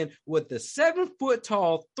blend in with the 7 foot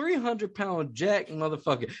tall, 300 pound jack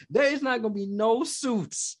motherfucker? There is not going to be no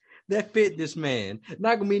suits that fit this man.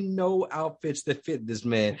 Not gonna be no outfits that fit this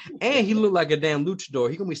man. And he looked like a damn luchador.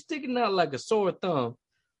 He gonna be sticking out like a sore thumb.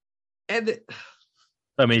 And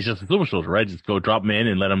I mean, he's just a super soldier, right? Just go drop him in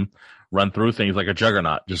and let him run through things like a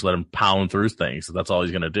juggernaut. Just let him pound through things. So that's all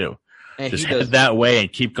he's gonna do. And just head that way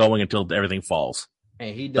and keep going until everything falls.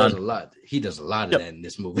 And he does a lot. He does a lot of that in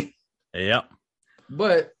this movie. Yep.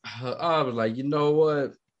 But I was like, you know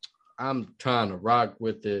what? I'm trying to rock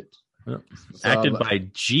with it. Yep. So acted by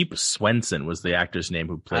Jeep Swenson was the actor's name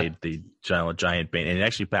who played the giant Bane, and he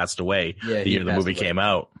actually passed away the year the movie came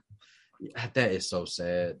out. That is so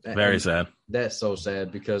sad. Very sad. That's so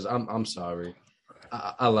sad because I'm sorry.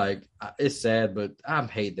 It's sad, but I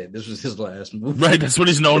hate that this was his last movie. Right, that's what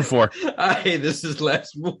he's known for. I hate this is his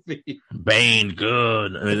last movie. Bane,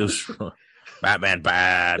 good. I mean, it was Batman,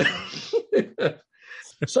 bad.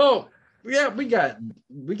 So yeah, we got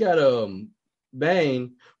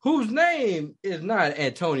Bane, whose name is not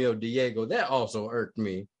Antonio Diego. That also irked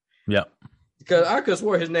me. Yeah. Because I could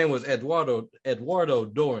swear his name was Eduardo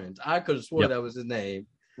Dorrance. I could have swore that was his name.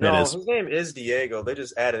 No, his name is Diego. They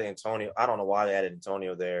just added Antonio. I don't know why they added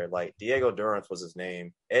Antonio there. Like, Diego Durrance was his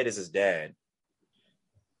name. Ed is his dad.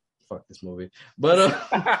 Fuck this movie. But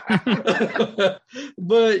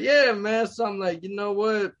but yeah, man. So I'm like, you know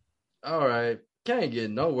what? All right. Can't get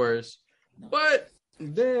no worse. But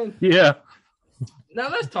then yeah. Now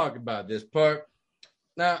let's talk about this part.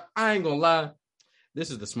 Now, I ain't gonna lie. This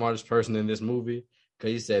is the smartest person in this movie.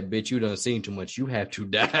 Because he said, bitch, you done seen too much. You have to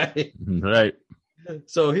die. Right.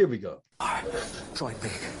 So here we go. Join me.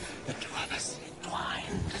 The two of us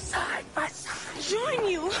entwined side by side. Join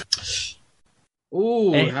you.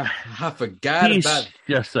 Ooh, hey, I forgot about it.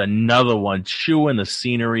 Just another one chewing the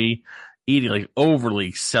scenery, eating, like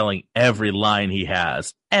overly selling every line he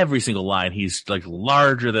has. Every single line. He's like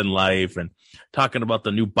larger than life and talking about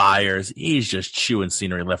the new buyers. He's just chewing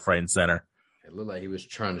scenery left, right, and center. It looked like he was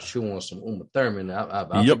trying to chew on some Uma Thurman.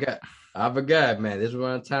 I forgot, man. This was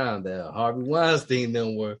around time that Harvey Weinstein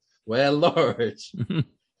them were at large.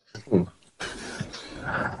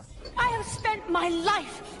 I have spent my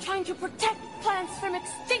life trying to protect plants from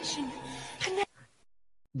extinction.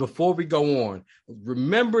 Before we go on,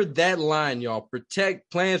 remember that line, y'all.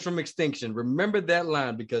 Protect plants from extinction. Remember that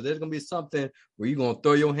line because there's going to be something where you're going to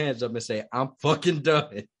throw your hands up and say, I'm fucking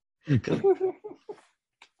done.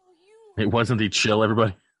 It wasn't the chill,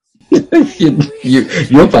 everybody.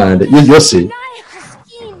 You'll find it. You'll see.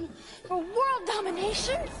 Scheme for world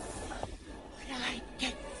domination. When I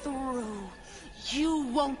get through, you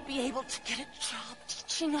won't be able to get a job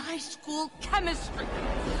teaching high school chemistry.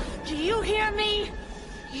 Do you hear me?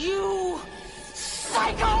 You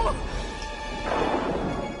psycho!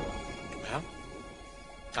 Well,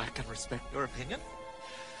 I can respect your opinion.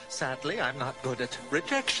 Sadly, I'm not good at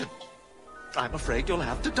rejection. I'm afraid you'll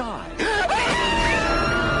have to die.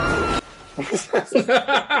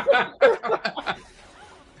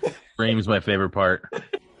 Scream's my favorite part.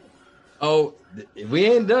 Oh, we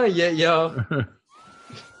ain't done yet, y'all.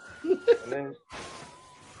 then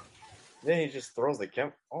he just throws the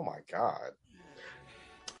chem. Oh my god.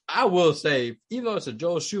 I will say, even though it's a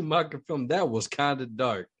Joel Schumacher film, that was kind of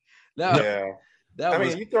dark. I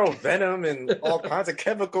mean, you throw venom and all kinds of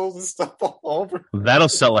chemicals and stuff all over. That'll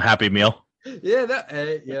sell a Happy Meal. Yeah, but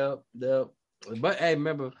hey,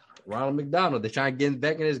 remember Ronald McDonald? They're trying to get him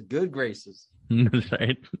back in his good graces.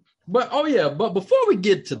 Right. But before we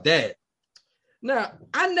get to that, now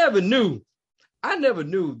I never knew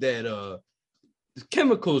that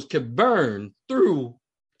chemicals could burn through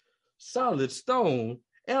solid stone,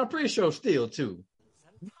 and I'm pretty sure steel too.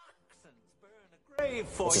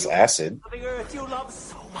 This is acid. The earth you love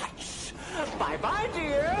so much. Bye-bye,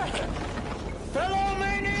 dear. Fellow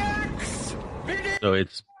maniacs. So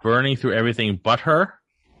it's burning through everything but her.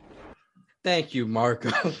 Thank you,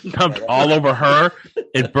 Marco. Dumped all over her.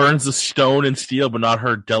 It burns the stone and steel, but not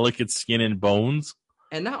her delicate skin and bones.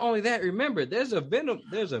 And not only that, remember, there's a venom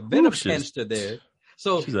canister there.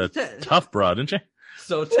 So she's a tough broad, isn't she?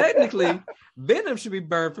 So technically, venom should be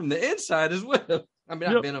burned from the inside as well. I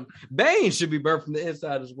mean, not venom. Bane should be burned from the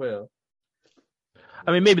inside as well.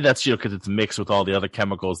 I mean, maybe that's because it's mixed with all the other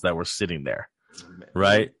chemicals that were sitting there,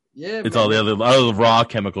 right? Yeah, it's all the other raw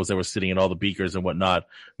chemicals that were sitting in all the beakers and whatnot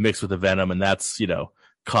mixed with the venom, and that's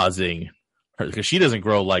causing her, because she doesn't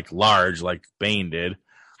grow like large like Bane did.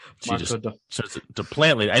 She just starts to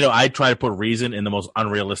plant. I know I try to put reason in the most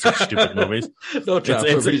unrealistic, stupid movies. Don't try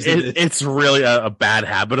to put reason. It's really a bad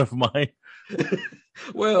habit of mine.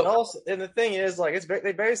 Well, and the thing is, like,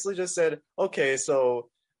 they basically just said, okay, so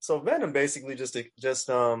venom basically just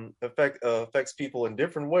affects people in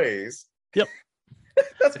different ways. Yep.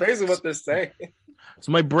 That's basically what they're saying.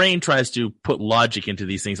 So my brain tries to put logic into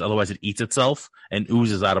these things, otherwise it eats itself and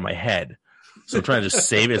oozes out of my head. So I'm trying to just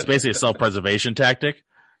save it. It's basically a self-preservation tactic.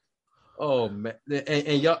 Oh man,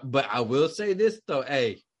 and y'all, but I will say this though,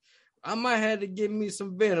 hey, I might have to give me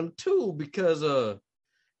some Venom too because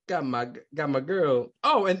got my girl.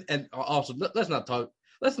 Oh, and also let's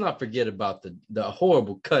not forget about the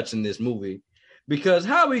horrible cuts in this movie, because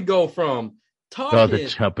how we go from talking, the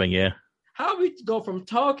jumping, yeah. How we go from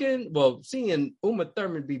talking, seeing Uma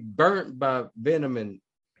Thurman be burnt by Venom and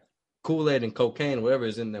Kool-Aid and cocaine, whatever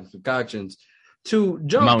is in them concoctions, to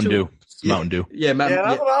jump Mountain to Dew. It's Mountain Dew. Yeah,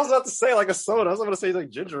 that's what I was about to say, like a soda. I was going to say like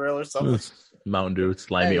ginger ale or something. Mountain Dew. It's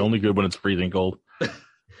slimy. Only good when it's freezing cold.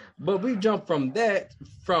 But we jump from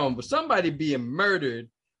somebody being murdered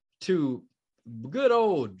to good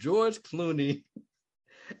old George Clooney.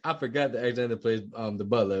 I forgot the actor that plays the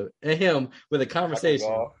butler, and him with a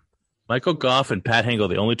conversation. Michael Goff and Pat Hingle,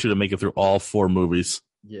 the only two to make it through all 4 movies.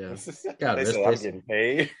 Yeah. God, I'm getting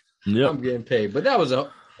paid. Yep. I'm getting paid. But that was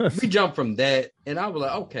we jumped from that, and I was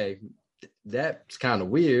like, okay, that's kind of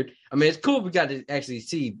weird. I mean, it's cool we got to actually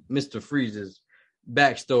see Mr. Freeze's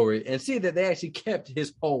backstory and see that they actually kept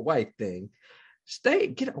his whole wife thing.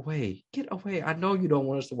 Get away. I know you don't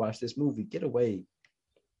want us to watch this movie. Get away.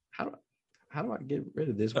 How do I get rid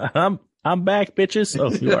of this one? I'm back, bitches.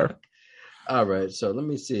 Oh, you are. All right, so let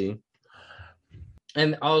me see.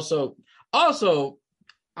 And also,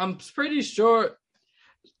 I'm pretty sure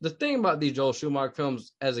the thing about these Joel Schumacher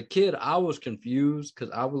films, as a kid, I was confused because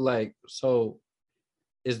I was like, so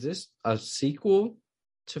is this a sequel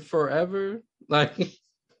to Forever? Like,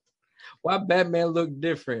 why Batman look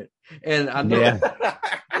different? And I know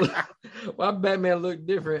why Batman look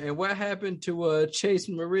different, and what happened to Chase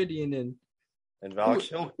Meridian and Val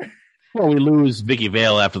Kilmer? Well, we lose Vicky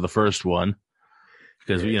Vale after the first one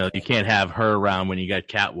because you can't have her around when you got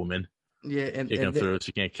Catwoman. Yeah, and through, so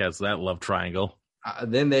you can't catch that love triangle.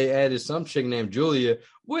 Then they added some chick named Julia,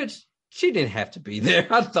 which she didn't have to be there.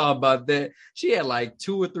 I thought about that. She had like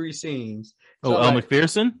 2 or 3 scenes. So Elle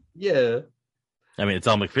McPherson? Yeah. I mean, it's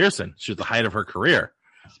Elle McPherson. She was the height of her career.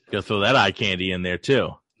 You gotta throw that eye candy in there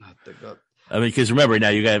too. I mean, because remember now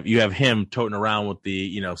you have him toting around with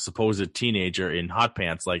the supposed teenager in hot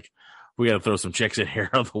pants. Like, we got to throw some chicks in here,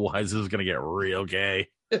 otherwise this is gonna get real gay.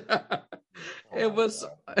 It was,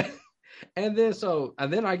 and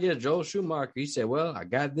then I get Joel Schumacher. He said, "Well, I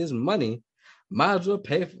got this money, might as well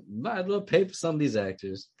pay for some of these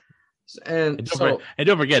actors." And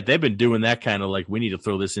don't forget, they've been doing that kind of like, we need to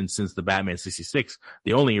throw this in since the Batman 66.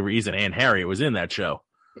 The only reason Anne Harriet was in that show,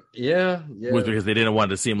 was because they didn't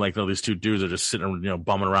want it to seem like these 2 dudes are just sitting,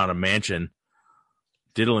 bumming around a mansion,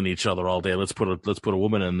 diddling each other all day. Let's put a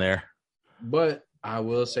woman in there. But I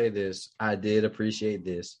will say this: I did appreciate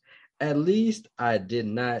this. At least I did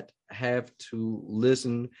not have to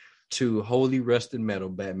listen to Holy Rusted Metal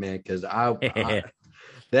Batman, because that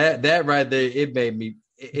right there, it made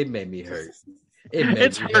me hurt.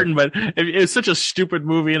 It's hurting, but it's such a stupid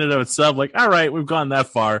movie in and of itself. Like, all right, we've gone that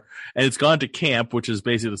far, and it's gone to camp, which is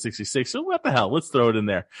basically the 66. So what the hell? Let's throw it in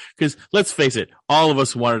there. Because let's face it, all of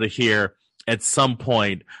us wanted to hear at some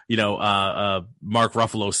point, Mark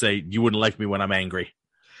Ruffalo say, "You wouldn't like me when I'm angry."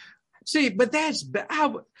 See, but that's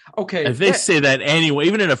okay. If they say that anyway,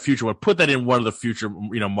 even in a future one, put that in one of the future,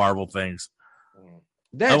 Marvel things.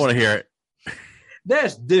 I want to hear it.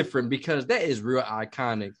 That's different, because that is real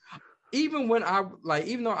iconic. Even when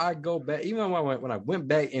even though I go back, even when I went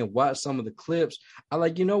back and watched some of the clips, I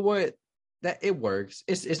like, you know what? That it works.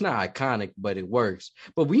 It's not iconic, but it works.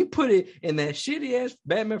 But we put it in that shitty ass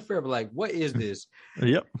Batman Forever. Like, what is this?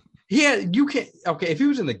 Yep. Yeah, you can't. Okay, if he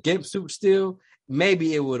was in the gimp suit still,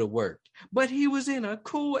 maybe it would have worked. But he was in a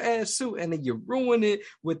cool ass suit, and then you ruin it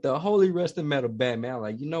with the Holy Rusted Metal Batman. I'm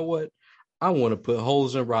like, you know what? I want to put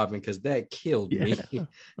holes in Robin, because that killed me.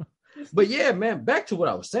 But yeah, man, back to what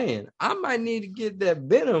I was saying. I might need to get that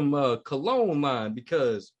Venom cologne line,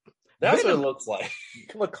 because that's what it looks like.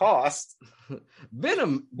 Lacoste.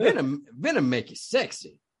 Venom make it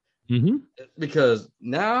sexy. Mm-hmm. Because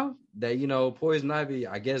now that Poison Ivy,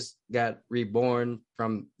 I guess, got reborn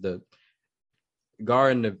from the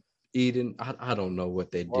Garden of Eden. I don't know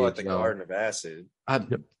what they did. Like the Garden of Acid. I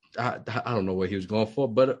don't know what he was going for,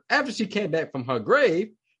 but after she came back from her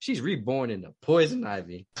grave, she's reborn into Poison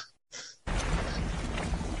Ivy.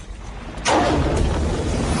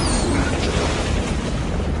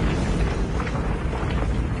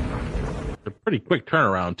 A pretty quick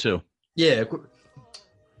turnaround too. Yeah.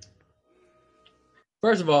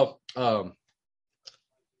 First of all,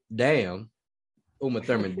 damn, Uma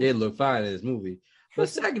Thurman did look fine in this movie. But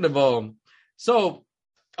second of all, so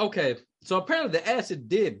apparently the acid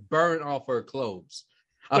did burn off her clothes.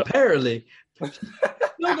 Apparently,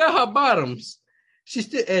 look at her bottoms. She's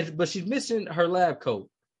still, but she's missing her lab coat,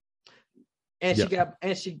 and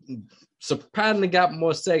she surprisingly got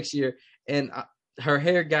more sexier, and her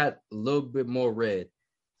hair got a little bit more red.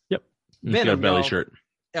 Yep, Venom, she got a belly shirt.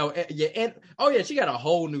 Oh yeah, and she got a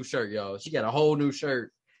whole new shirt, y'all. She got a whole new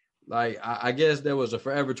shirt. Like I guess there was a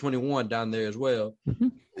Forever 21 down there as well.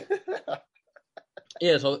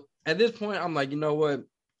 Yeah, so at this point, I'm like, you know what?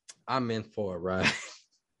 I'm in for a ride.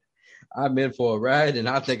 I'm in for a ride, and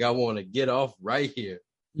I think I want to get off right here.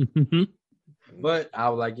 But I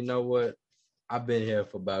was like, you know what? I've been here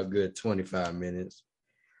for about a good 25 minutes.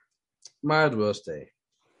 Might as well stay.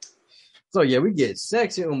 So yeah, we get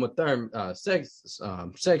sexy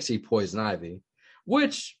sexy Poison Ivy,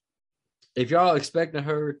 which if y'all expecting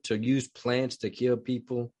her to use plants to kill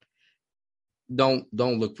people, don't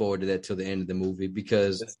look forward to that till the end of the movie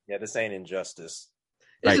because this ain't Injustice.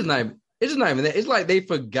 It's just not even that. It's like they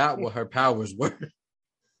forgot what her powers were.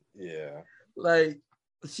 Yeah, like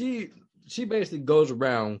she basically goes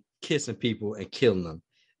around kissing people and killing them.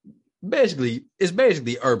 Basically, it's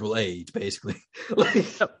basically herbal aids. Basically, like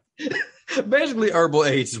basically herbal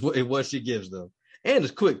aids is what she gives them, and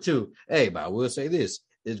it's quick too. Hey, but I will say this: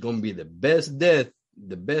 it's going to be the best death,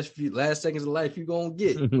 the best last seconds of life you're gonna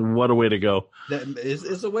get. What a way to go!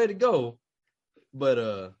 It's a way to go,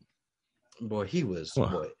 but boy, he was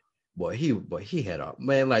he had a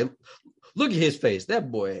man. Like, look at his face. That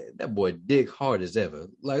boy, dick hard as ever.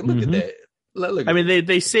 Like, look at that. I mean,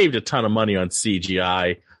 they saved a ton of money on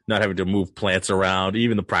CGI, not having to move plants around,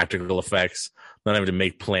 even the practical effects, not having to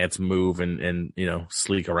make plants move and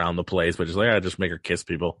sleek around the place, but just make her kiss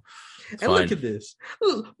people. It's and fine. Look at this.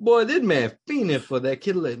 Boy, this man fiending for that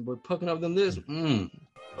kid boy pucking up them this.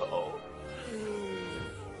 Oh.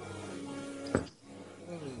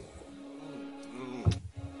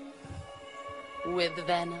 With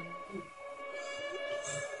venom.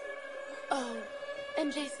 Oh,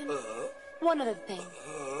 and Jason, one other thing.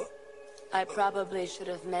 I probably should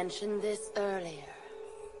have mentioned this earlier.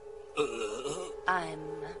 I'm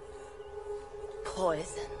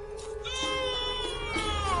poison.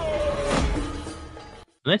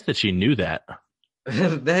 Nice that she knew that.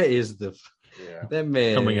 That is that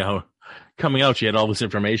man coming out. She had all this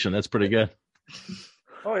information. That's pretty good.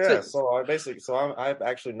 Oh yeah. So I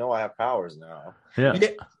actually know I have powers now.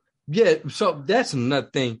 Yeah. So that's another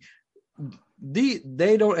thing.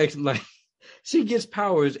 They don't like. She gets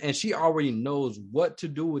powers and she already knows what to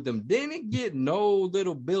do with them. Didn't get no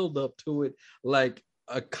little build up to it like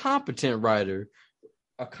a competent writer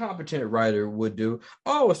would do.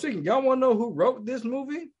 Oh, speaking, y'all want to know who wrote this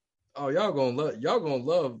movie? Oh, y'all gonna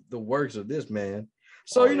love the works of this man.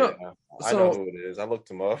 So I know who it is. I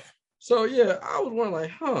looked him up. So yeah, I was wondering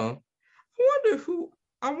like, I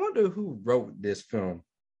wonder who wrote this film.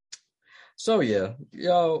 So yeah,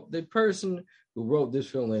 y'all, the person who wrote this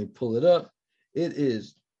film, let me pull it up. It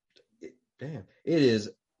is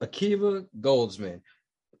Akiva Goldsman.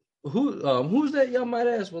 Who's that, y'all might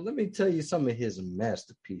ask? Well, let me tell you some of his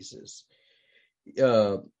masterpieces. He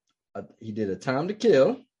did A Time to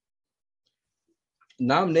Kill,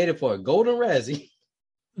 nominated for a Golden Razzie.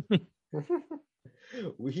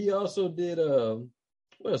 He also did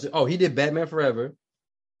what else? Oh, he did Batman Forever,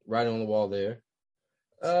 right on the wall there.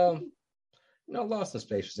 Lost in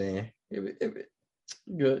Space was in. It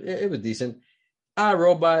good. It was decent. I,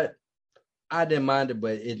 Robot, I didn't mind it,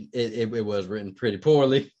 but it was written pretty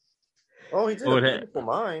poorly. Oh, he did a Beautiful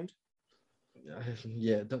Mind.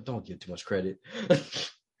 Yeah, don't give too much credit.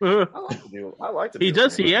 I liked it. He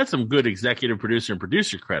does. He had some good executive producer and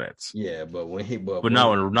producer credits. Yeah, but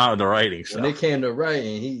not in the writing. When it came to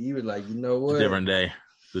writing, he was like, you know what?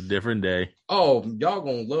 It's a different day. Oh, y'all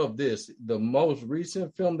gonna love this. The most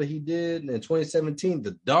recent film that he did in 2017,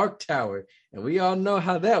 The Dark Tower, and we all know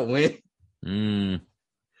how that went.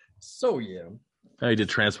 So yeah, he did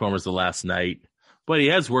Transformers: The Last Night, but he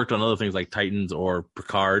has worked on other things like Titans or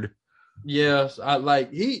Picard. Yes,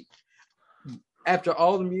 after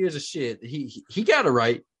all them years of shit, he got it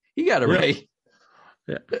right. He got it right.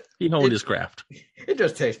 Yeah, he honed his craft. It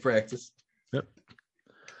just takes practice. Yep.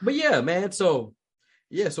 But yeah, man. So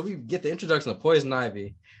we get the introduction of Poison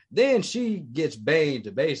Ivy. Then she gets Bane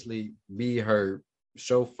to basically be her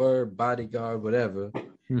chauffeur, bodyguard, whatever.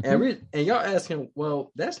 And y'all asking,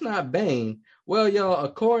 well, that's not Bane. Well, y'all,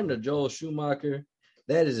 according to Joel Schumacher,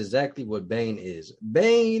 that is exactly what Bane is.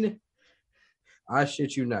 Bane, I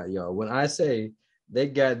shit you not, y'all. When I say they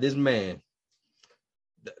got this man,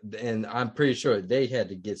 and I'm pretty sure they had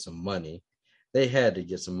to get some money.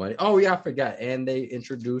 Oh, yeah, I forgot. And they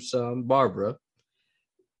introduced Barbara,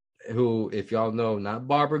 who, if y'all know, not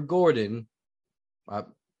Barbara Gordon.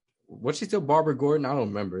 was she still Barbara Gordon? I don't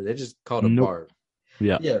remember. They just called her Barb.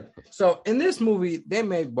 Yeah. So in this movie, they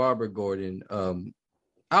made Barbara Gordon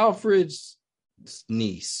Alfred's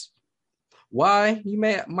niece. Why, you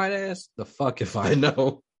might ask? The fuck if I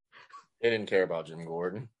know. They didn't care about Jim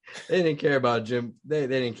Gordon. They didn't care about Jim. They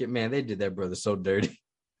didn't care. Man, they did that brother so dirty.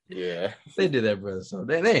 Yeah. They did that brother so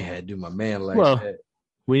they had to do my man like that.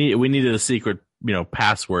 We needed a secret,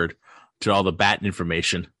 password to all the bat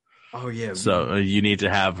information. Oh yeah. So you need to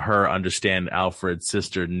have her understand Alfred's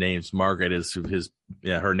sister named Margaret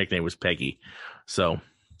her nickname was Peggy. So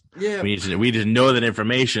yeah, we need to know that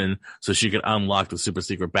information so she could unlock the super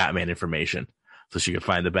secret Batman information so she could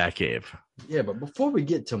find the Batcave. Yeah, but before we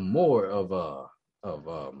get to more of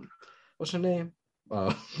what's her name?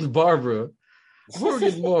 Barbara. Before we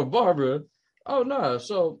get more of Barbara. Oh no,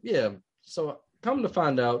 so come to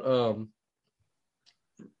find out,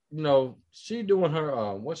 she doing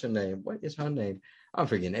her what's her name? What is her name? I'm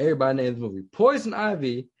forgetting everybody's name in the movie. Poison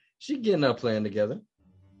Ivy, she getting up playing together.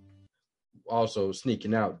 Also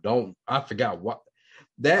sneaking out. I forgot what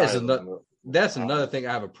that's another thing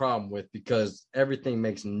I have a problem with, because everything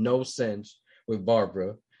makes no sense with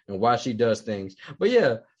Barbara and why she does things. But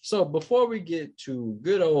yeah, so before we get to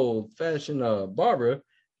good old fashioned Barbara,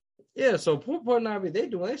 so Poison Ivy, they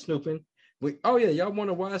snooping. Y'all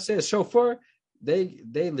wonder why I said chauffeur? They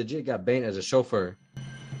legit got Bane as a chauffeur.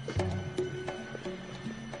 Good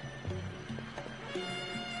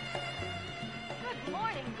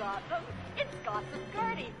morning, Gotham. It's Gossip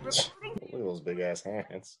Gertie reporting. Look at those big ass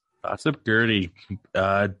hands. Gossip Gertie,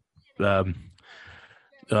 Bob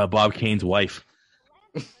Kane's wife.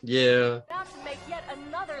 Yeah. About to make yet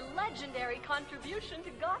another legendary contribution to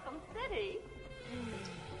Gotham City.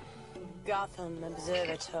 Gotham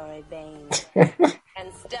Observatory, Bane.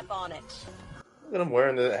 And step on it. Look at him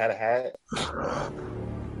wearing a hat.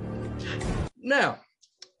 Now,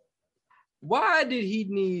 why did he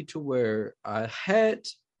need to wear a hat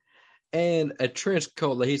and a trench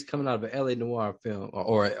coat like he's coming out of an LA noir film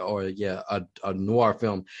or a noir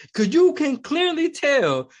film? Because you can clearly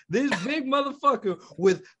tell this big motherfucker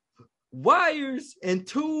with wires and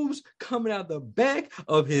tubes coming out the back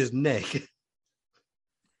of his neck.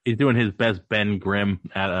 He's doing his best Ben Grimm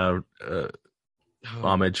at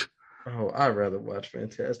homage. Oh, I'd rather watch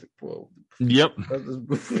Fantastic Four. Yep.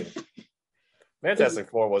 Fantastic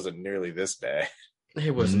Four wasn't nearly this bad.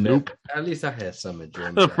 It was nope. At least I had some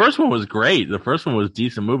enjoyment. The first one was great. The first one was a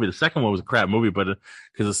decent movie. The second one was a crap movie, but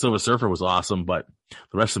because the Silver Surfer was awesome, but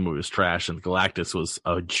the rest of the movie was trash, and Galactus was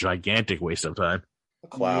a gigantic waste of time. A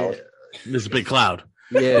cloud. Yeah. This is a big cloud.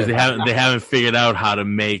 Yeah, they haven't figured out how to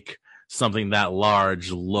make something that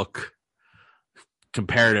large look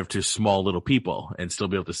comparative to small little people and still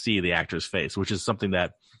be able to see the actor's face, which is something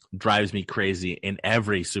that drives me crazy in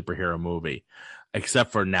every superhero movie,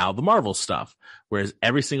 except for now the Marvel stuff. Whereas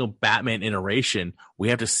every single Batman iteration, we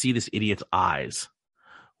have to see this idiot's eyes.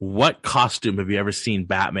 What costume have you ever seen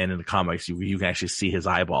Batman in the comics? You can actually see his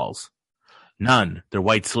eyeballs. None. They're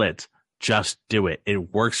white slits. Just do it.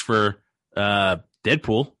 It works for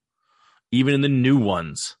Deadpool, even in the new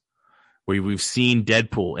ones, where we've seen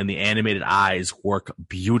Deadpool and the animated eyes work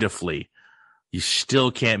beautifully. You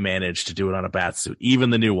still can't manage to do it on a bat suit.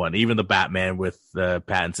 Even the new one, even the Batman with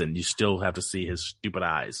Pattinson, you still have to see his stupid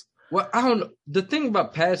eyes. Well, I don't know. The thing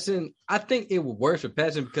about Pattinson, I think it would work for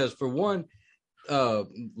Pattinson because, for one,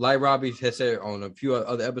 like Robbie has said on a few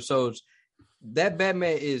other episodes, that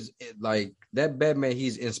Batman is like that Batman.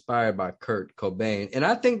 He's inspired by Kurt Cobain, and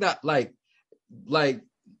I think that like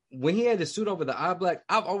when he had the suit over the eye black,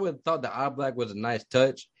 I've always thought the eye black was a nice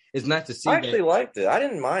touch. It's nice to see. I actually liked it. I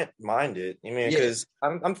didn't mind it. I mean, because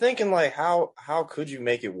I'm thinking like how could you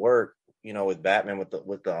make it work? With Batman with the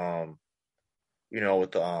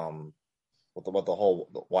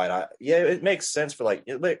whole white eye. Yeah, it makes sense for like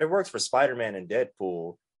it works for Spider-Man and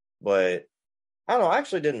Deadpool, but I don't know. I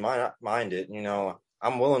actually didn't mind it.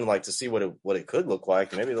 I'm willing to see what it could look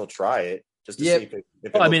like. Maybe they'll try it just to see if it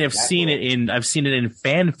well, I mean, I've seen it in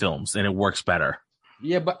fan films and it works better.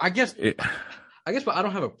 Yeah, but I guess but I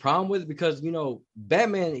don't have a problem with it because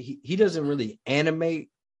Batman he doesn't really animate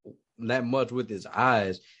that much with his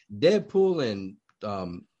eyes. Deadpool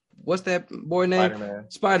and what's that boy name?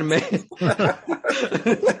 Spider-Man.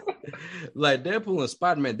 Like Deadpool and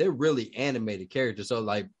Spider-Man, they're really animated characters. So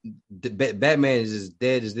like Batman is as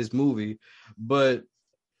dead as this movie. But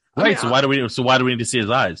right, so why do we need to see his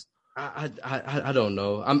eyes? I don't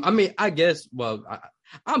know. I guess. Well,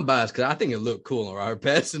 I'm biased because I think it looked cool on Robert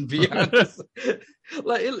Pattinson. Be honest,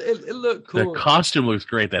 like it looked cool. The costume looks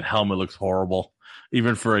great. That helmet looks horrible,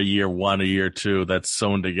 even for a year one, a year two. That's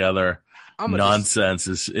sewn together nonsense.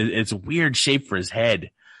 It's a weird shape for his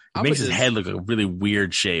head. It makes his head look a really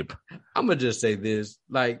weird shape. I'm gonna just say this: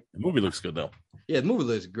 like, the movie looks good though. Yeah, the movie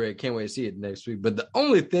looks great. Can't wait to see it next week. But the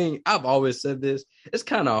only thing I've always said this: it's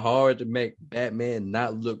kind of hard to make Batman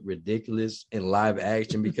not look ridiculous in live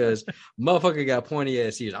action because motherfucker got pointy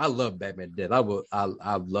ass ears. I love Batman Death.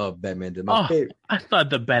 I love Batman Death. I thought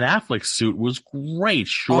the Ben Affleck suit was great.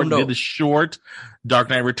 The short Dark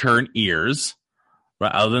Knight Return ears.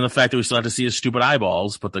 Right, other than the fact that we still have to see his stupid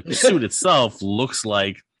eyeballs, but the suit itself looks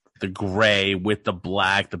like the gray with the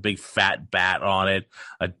black, the big fat bat on it.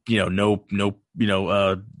 No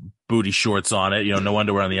booty shorts on it. No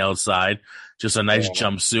underwear on the outside. Just a nice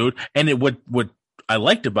jumpsuit. And what I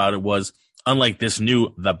liked about it was, unlike this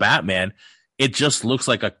new The Batman, it just looks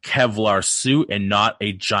like a Kevlar suit and not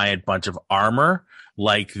a giant bunch of armor.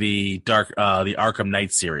 Like the Arkham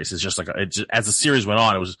Knight series. It's just like as the series went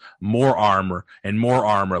on, it was more armor,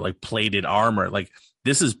 like plated armor. Like,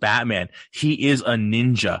 this is Batman. He is a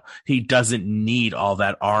ninja. He doesn't need all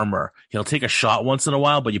that armor. He'll take a shot once in a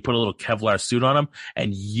while, but you put a little Kevlar suit on him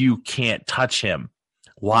and you can't touch him.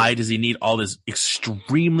 Why does he need all this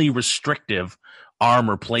extremely restrictive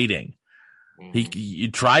armor plating? You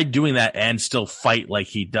tried doing that and still fight like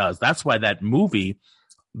he does. That's why that movie,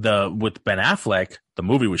 with Ben Affleck, the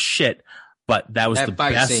movie was shit, but that was the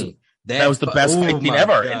best scene. That was the best fight scene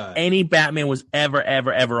ever. And any Batman was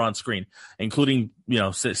ever on screen, including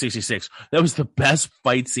 66. That was the best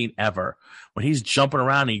fight scene ever. When he's jumping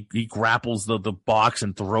around, he grapples the box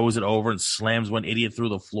and throws it over and slams one idiot through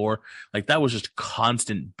the floor. Like, that was just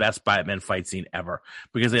constant best Batman fight scene ever,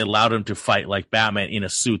 because they allowed him to fight like Batman in a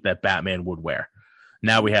suit that Batman would wear.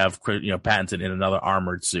 Now we have Pattinson in another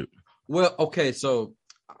armored suit. Well, okay, so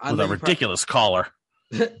with a ridiculous collar.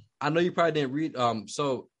 I know you probably didn't read.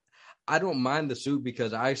 So I don't mind the suit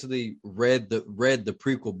because I actually read the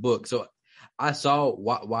prequel book, so I saw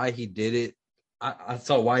why he did it. I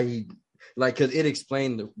saw why he because it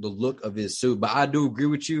explained the look of his suit. But I do agree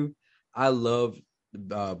with you. I love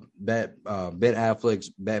Ben Affleck's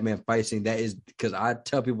Batman fight scene. That is because I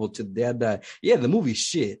tell people to their die. Yeah, the movie's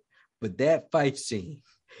shit, but that fight scene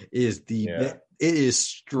is it is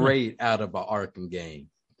straight out of an Arkham game.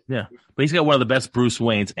 Yeah, but he's got one of the best Bruce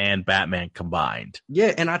Waynes and Batman combined.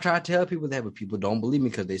 Yeah, and I try to tell people that, but people don't believe me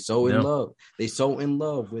because they're so in love. They're so in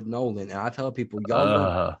love with Nolan, and I tell people,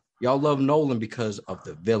 y'all love Nolan because of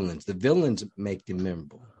the villains. The villains make him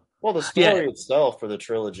memorable. Well, the story itself for the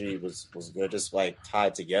trilogy was good, just like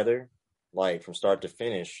tied together, like from start to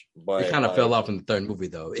finish. But it kind of fell off in the third movie,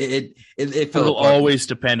 though. It will always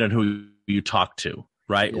depend on who you talk to.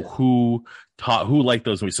 Right? Yeah. Who like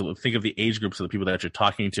those movies? So think of the age groups of the people that you're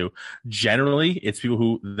talking to. Generally, it's people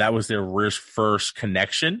who that was their first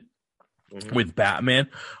connection with Batman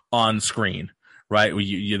on screen, right?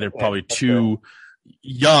 They're probably too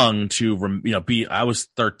young to be. I was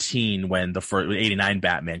 13 when the first 89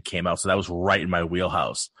 Batman came out, so that was right in my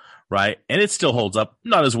wheelhouse, right? And it still holds up,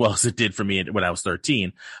 not as well as it did for me when I was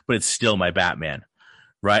 13, but it's still my Batman.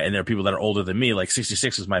 Right. And there are people that are older than me, like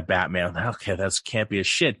 66 is my Batman. Okay, that can't be a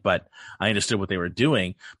shit, but I understood what they were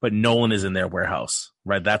doing. But Nolan is in their warehouse.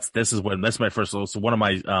 Right. That's my first. So one of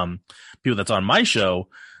my people that's on my show,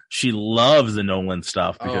 she loves the Nolan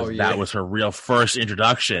stuff because that was her real first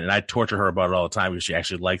introduction. And I torture her about it all the time because she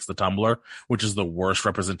actually likes the Tumbler, which is the worst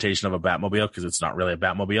representation of a Batmobile because it's not really a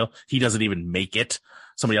Batmobile. He doesn't even make it.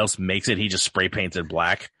 Somebody else makes it. He just spray paints it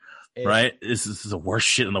black. Right. This is the worst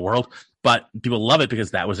shit in the world. But people love it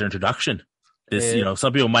because that was their introduction.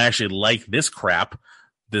 Some people might actually like this crap,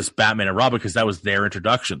 this Batman and Robin, because that was their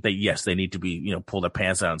introduction. They need to be, pull their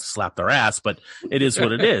pants out and slap their ass, but it is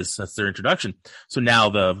what it is. That's their introduction. So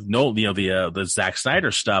now the Zack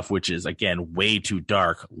Snyder stuff, which is again way too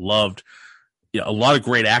dark, loved, a lot of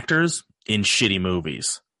great actors in shitty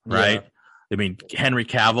movies, right? Yeah. I mean, Henry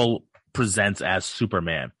Cavill presents as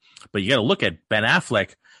Superman, but you got to look at Ben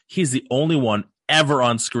Affleck. He's the only one ever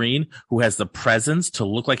on screen who has the presence to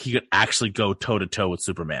look like he could actually go toe to toe with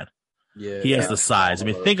Superman. Yeah, he has the size. I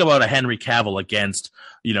mean, think about a Henry Cavill against,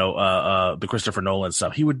 the Christopher Nolan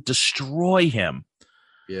stuff. He would destroy him.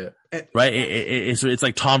 Yeah. Right. It's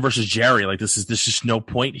like Tom versus Jerry. Like there's just no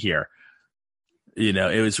point here.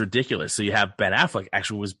 It was ridiculous. So you have Ben Affleck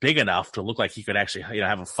actually was big enough to look like he could actually,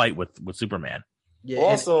 have a fight with Superman. Yeah. Well,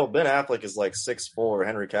 also Ben Affleck is like 6'4",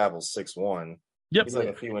 Henry Cavill's 6'1". Yep. He's like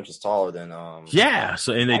a few inches taller than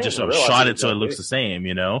So and they just sort of shot it so it looks the same,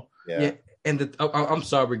 Yeah. And I'm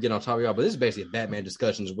sorry we're getting on top of y'all, but this is basically a Batman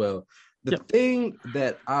discussion as well. The thing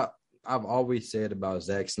that I've always said about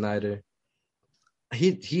Zack Snyder,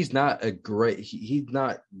 he's not a great. He's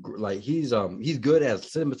not like he's good at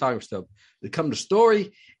cinematography stuff. It comes to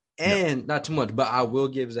story and not too much, but I will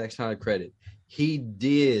give Zack Snyder credit. he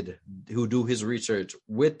did who do his research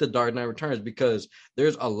with the Dark Knight Returns, because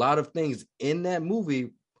there's a lot of things in that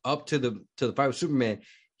movie up to the fight with Superman.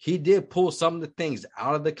 He did pull some of the things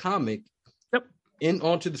out of the comic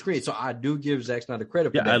onto the screen. So I do give Zack Snyder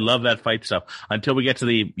credit for that. I love that fight stuff. Until we get to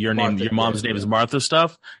your mom's name is Martha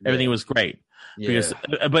stuff, everything was great. Because,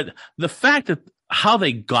 but the fact that how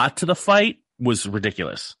they got to the fight was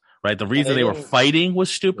ridiculous, right? The reason they were fighting was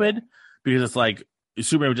stupid, because it's like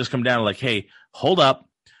Superman would just come down and like, hey, hold up.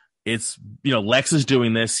 It's, Lex is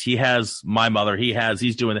doing this. He has my mother.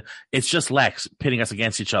 He's doing it. It's just Lex pitting us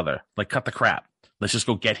against each other. Like, cut the crap. Let's just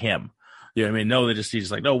go get him. You know what I mean? No, he's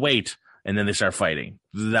just like, no, wait. And then they start fighting.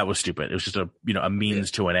 That was stupid. It was just a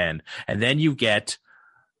means to an end. And then you get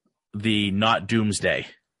the not Doomsday.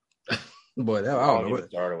 Boy, I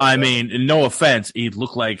don't know. I mean, no offense, he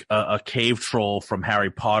looked like a cave troll from Harry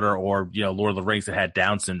Potter or Lord of the Rings that had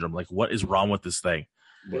Down syndrome. Like, what is wrong with this thing?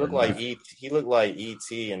 He looked like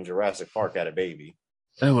E.T. in Jurassic Park had a baby.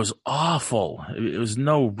 It was awful. It was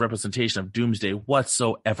no representation of Doomsday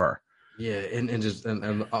whatsoever. Yeah,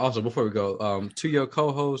 and also before we go, to your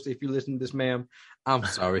co-host, if you listen to this, ma'am, I'm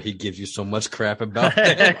sorry he gives you so much crap about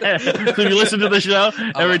that. So you listen to the show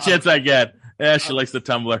every chance I get. Yeah, she likes the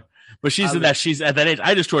Tumblr. But she's at that age.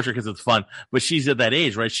 I just torture her because it's fun. But she's at that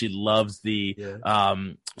age, right? She loves the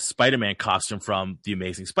Spider-Man costume from The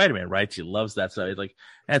Amazing Spider-Man, right? She loves that. So it's like,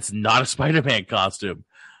 that's not a Spider-Man costume,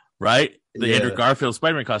 right? The Andrew Garfield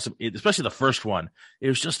Spider-Man costume, especially the first one. It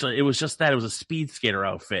was just that. It was a speed skater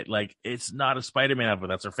outfit. Like, it's not a Spider-Man outfit.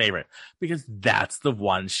 That's her favorite because that's the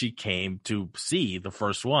one she came to see, the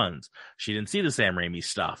first ones. She didn't see the Sam Raimi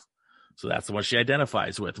stuff. So that's the one she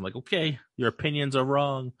identifies with. I'm like, okay, your opinions are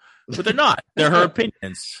wrong. But they're not. They're her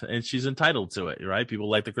opinions, and she's entitled to it, right? People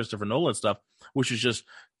like the Christopher Nolan stuff, which is just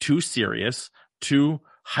too serious, too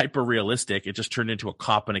hyper-realistic. It just turned into a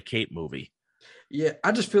cop and a cape movie. Yeah,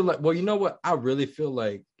 I just feel like, well, you know what? I really feel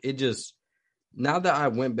like it just, now that I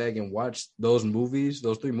went back and watched those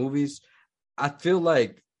three movies, I feel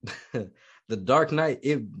like The Dark Knight,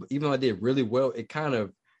 even though I did really well, it kind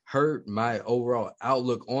of hurt my overall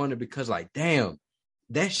outlook on it because, like, damn,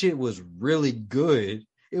 that shit was really good.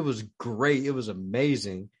 It was great. It was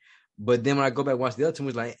amazing. But then when I go back and watch the other two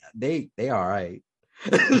movies, like, they all right.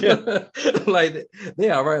 Like, they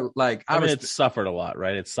all right. Like, I mean, it suffered a lot,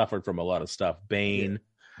 right? It suffered from a lot of stuff. Bane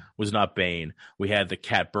was not Bane. We had the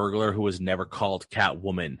cat burglar who was never called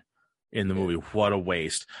Catwoman in the movie. What a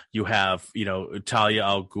waste. You have, Talia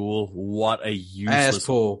al Ghul. What a useless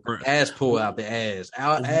ass pull out the ass.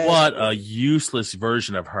 What a useless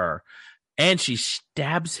version of her. And she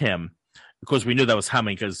stabs him. Of course, we knew that was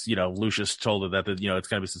coming because, Lucius told her that, it's going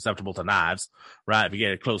to be susceptible to knives, right? If you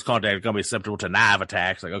get a close contact, it's going to be susceptible to knife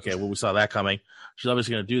attacks. Like, okay, well, we saw that coming. She's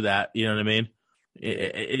obviously going to do that. You know what I mean?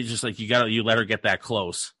 It's just like, you let her get that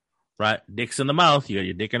close, right? Dick's in the mouth. You got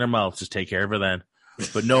your dick in her mouth. Just take care of her then.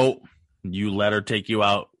 But no, you let her take you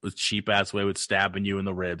out with cheap-ass way with stabbing you in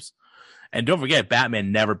the ribs. And don't forget,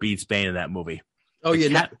 Batman never beats Bane in that movie. Oh, the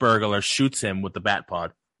cat burglar shoots him with the bat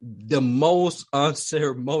pod. The most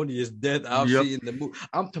unceremonious death I've seen in the movie.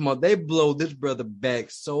 I'm talking about they blow this brother back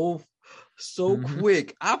so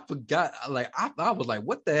quick. I forgot. Like, I was like,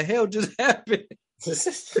 what the hell just happened?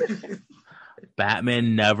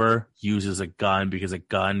 Batman never uses a gun because a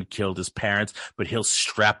gun killed his parents, but he'll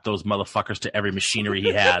strap those motherfuckers to every machinery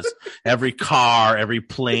he has. Every car, every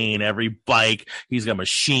plane, every bike. He's got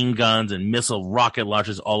machine guns and missile rocket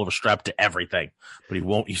launchers all over strapped to everything, but he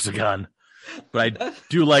won't use a gun. But I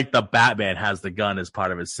do like the Batman has the gun as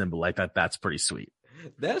part of his symbol. I thought that's pretty sweet.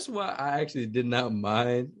 That's why I actually did not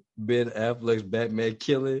mind Ben Affleck's Batman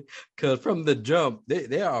killing, because from the jump,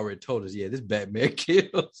 they already told us, this Batman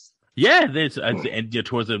kills. Yeah, towards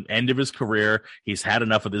the end of his career, he's had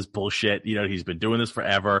enough of this bullshit. He's been doing this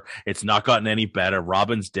forever. It's not gotten any better.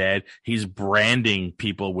 Robin's dead. He's branding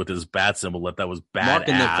people with his bat symbol. That was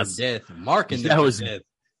badass. Marking them for death.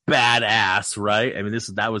 Badass, right? I mean,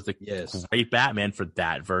 that was the great Batman for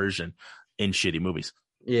that version in shitty movies.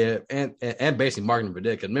 Yeah, and basically marking for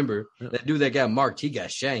death. Because remember, that dude that got marked, he got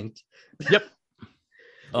shanked. Yep.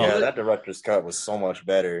 That director's cut was so much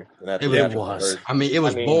better than that. It was. I mean, it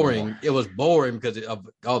was boring. It was boring because of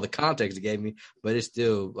all the context it gave me. But it's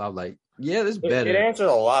still, I'm like, this is better. It answered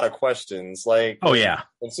a lot of questions. Like,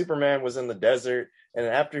 when Superman was in the desert, and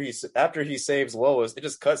after he saves Lois, it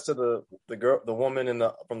just cuts to the girl, the woman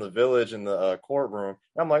from the village in the courtroom.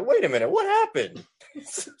 And I'm like, wait a minute, what happened?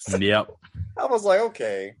 Yep. I was like,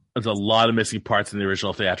 okay. There's a lot of missing parts in the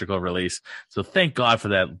original theatrical release. So thank God for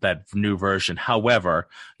that new version. However,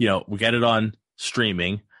 we get it on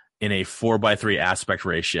streaming in a 4:3 aspect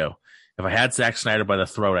ratio. If I had Zack Snyder by the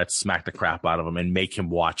throat, I'd smack the crap out of him and make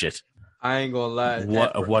him watch it. I ain't gonna lie.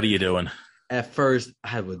 What are you doing? At first,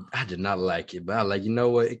 I did not like it, but I like, you know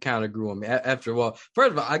what? It kind of grew on me. After a while,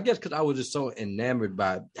 first of all, I guess because I was just so enamored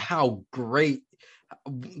by how great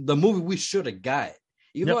the movie we should have got.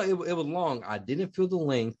 Even though it was long, I didn't feel the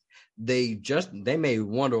length. They made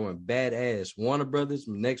Wonder Woman badass. Warner Brothers,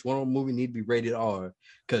 next Wonder Woman movie need to be rated R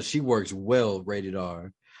because she works well rated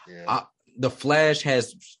R. Yeah. The Flash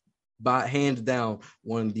has, by hands down,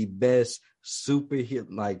 one of the best superhero,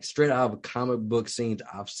 like straight out of a comic book scenes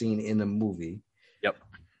I've seen in a movie. Yep.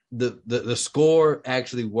 The score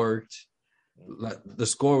actually worked. Like the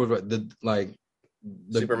score was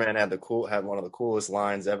Superman had one of the coolest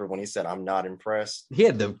lines ever when he said, "I'm not impressed." He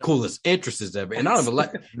had the coolest entrances ever, and I don't even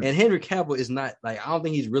like. And Henry Cavill is not like, I don't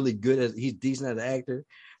think he's really good he's decent as an actor,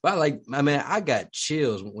 but I got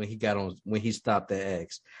chills when he stopped the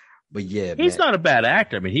X. But yeah, he's not a bad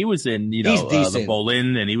actor. I mean, he was in the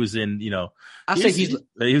Bolin, and he was in he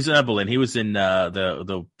was in Bolin. He was in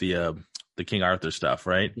the King Arthur stuff,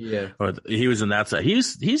 right? Yeah, or he was in that side.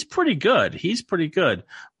 He's pretty good. He's pretty good,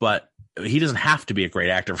 but he doesn't have to be a great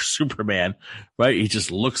actor for Superman, right? He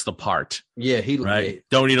just looks the part. Yeah, right.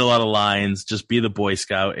 Don't need a lot of lines. Just be the Boy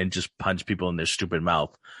Scout and just punch people in their stupid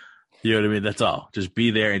mouth. You know what I mean? That's all. Just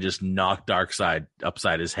be there and just knock Darkseid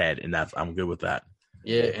upside his head, and I'm good with that.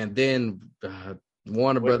 Yeah, and then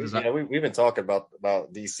Warner Brothers. We've been talking about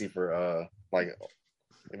DC for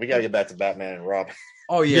we gotta get back to Batman and Robin.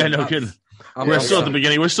 Oh yeah, no kidding. We're still at the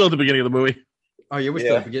beginning. We're still at the beginning of the movie. Oh yeah, we're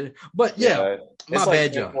still at the beginning. But my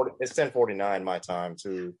bad job. It's 10:49 my time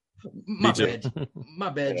too. My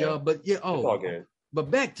bad job. But yeah, it's all good. But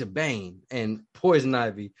back to Bane and Poison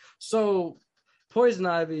Ivy. So Poison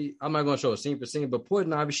Ivy, I'm not gonna show a scene for scene, but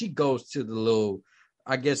Poison Ivy, she goes to the little,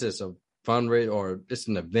 I guess it's a fundraiser or it's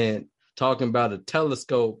an event talking about a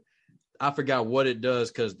telescope. I forgot what it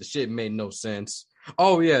does because the shit made no sense.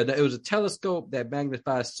 Oh yeah, it was a telescope that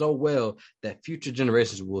magnifies so well that future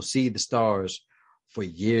generations will see the stars for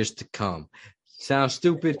years to come. Sounds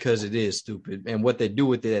stupid because it is stupid, and what they do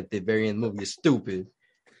with it at the very end of the movie is stupid.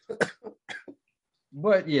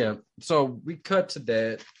 But yeah, so we cut to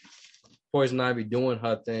that. Poison Ivy doing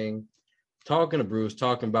her thing, talking to Bruce,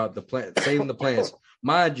 talking about the plant, saving the plants.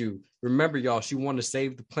 Mind you, remember y'all, she wanted to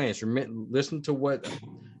save the plants. Listen to what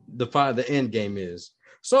the end game is.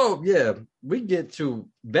 So yeah, we get to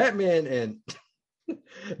Batman and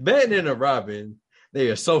Robin. They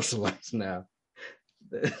are socialites now.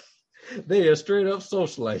 They are straight up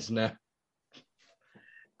socialites now.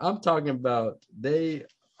 I'm talking about they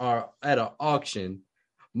are at an auction.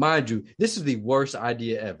 Mind you, this is the worst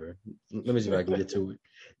idea ever. Let me see if I can get to it.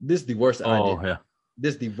 This is the worst idea. Oh, yeah.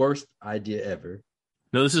 This is the worst idea ever.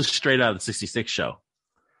 No, this is straight out of the 66 show.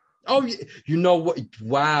 Oh, you know what?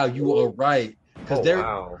 Wow, you are right.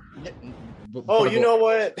 Wow. You know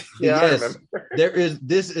what? Yeah, yes, I remember.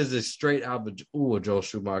 This is a straight out of Joel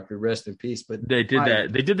Schumacher. Rest in peace. But they did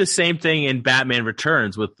that. They did the same thing in Batman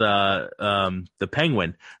Returns with the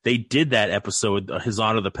Penguin. They did that episode. His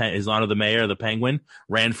Honor the Mayor, the Penguin,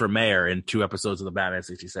 ran for mayor in 2 episodes of the Batman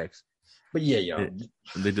 66. But yeah, yo,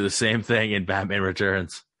 they did the same thing in Batman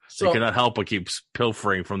Returns. So they cannot help but keep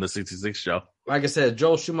pilfering from the 66 show. Like I said,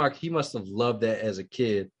 Joel Schumacher, he must have loved that as a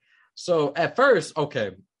kid. So at first,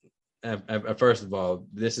 okay. First of all,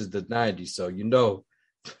 this is the 90s, so you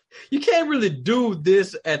can't really do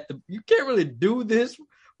this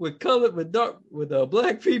with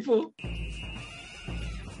black people.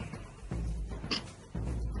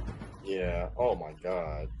 Yeah. Oh my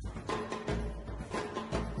God.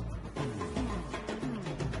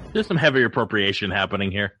 There's some heavy appropriation happening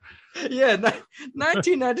here. Yeah,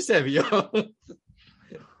 1997, yo.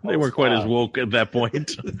 They weren't quite as woke at that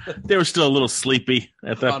point. They were still a little sleepy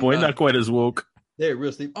at that point. Not quite as woke. They're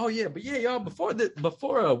real sleepy. Oh yeah, but yeah, y'all. Before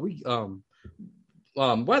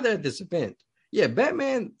while they're at this event, yeah,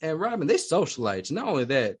 Batman and Robin, they socialites. Not only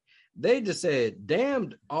that, they just said,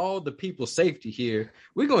 "Damn all the people's safety here.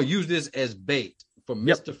 We're gonna use this as bait for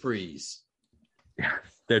Mr. Freeze."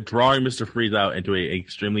 They're drawing Mr. Freeze out into an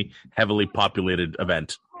extremely heavily populated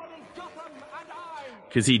event.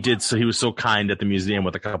 Because he was so kind at the museum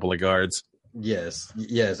with a couple of guards. Yes.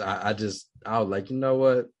 I was like, you know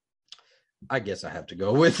what? I guess I have to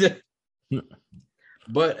go with it.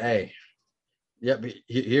 But hey, yep.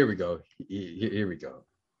 Here we go. Here we go.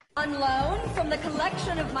 On loan from the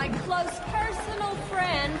collection of my close personal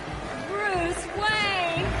friend, Bruce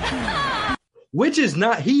Wayne. Which is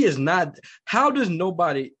not. He is not. How does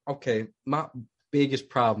nobody? Okay, my biggest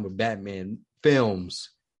problem with Batman films.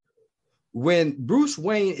 When Bruce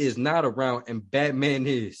Wayne is not around and Batman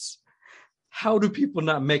is, How do people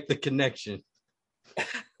not make the connection?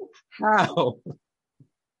 How?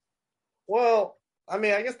 Well, I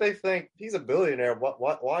mean, I guess they think he's a billionaire.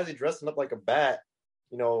 Why is he dressing up like a bat?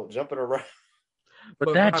 Jumping around.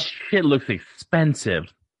 But that shit looks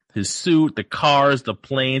expensive. His suit, the cars, the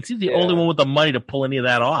planes. He's the only one with the money to pull any of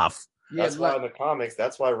that off. That's why in the comics,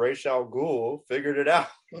 that's why Ra's al Ghul figured it out.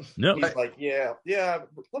 Yep. He's like, yeah.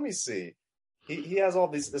 Let me see. He has all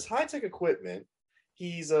this high tech equipment.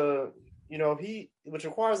 He's which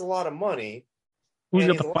requires a lot of money. Who's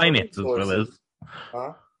got the finances for this?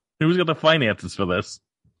 Huh? Who's got the finances for this?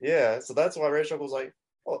 Yeah, so that's why Ra's al Ghul's like,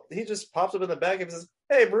 oh, he just pops up in the back and says,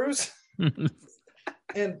 "Hey, Bruce."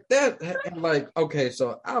 Okay,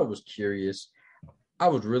 so I was curious. I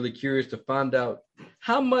was really curious to find out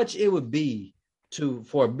how much it would be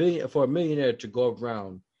for a millionaire to go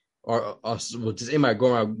around, or just anybody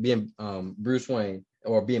go around being Bruce Wayne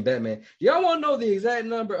or being Batman. Y'all want to know the exact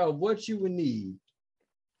number of what you would need?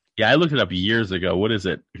 Yeah, I looked it up years ago. What is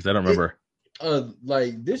it? Because I don't remember.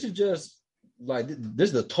 This is just this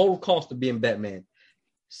is the total cost of being Batman.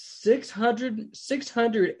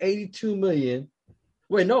 682 million.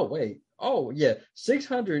 Wait. Oh yeah,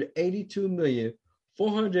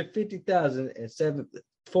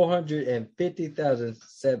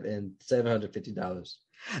 682,450,750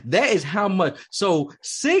 That is how much. So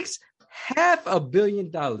 $500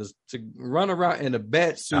 million to run around in a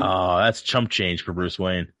bat suit. Oh, that's chump change for Bruce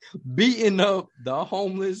Wayne. Beating up the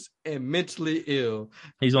homeless and mentally ill.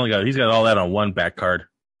 He's got all that on one back card.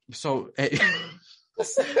 So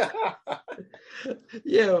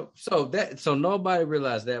yeah, so nobody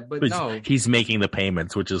realized that, but no, he's making the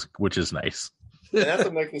payments, which is nice. And that's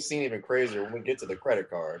what makes the scene even crazier when we get to the credit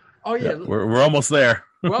card. Oh yeah, we're almost there.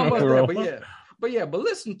 We're almost there, but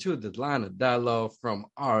listen to the line of dialogue from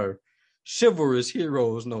our chivalrous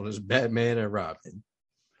heroes known as Batman and Robin.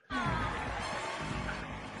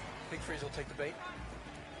 Big Freeze will take the bait.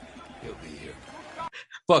 He'll be here.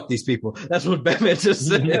 Fuck these people. That's what Batman just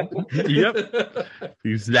said. Yep.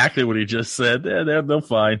 Exactly what he just said. They're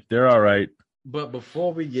fine. They're all right. But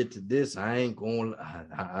before we get to this, I ain't gonna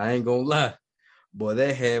lie. Boy,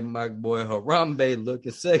 they had my boy Harambe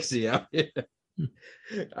looking sexy out here.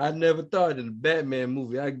 I never thought in a Batman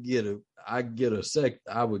movie I would get a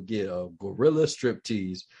gorilla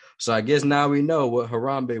striptease. So I guess now we know what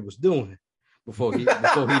Harambe was doing before he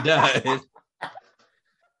died.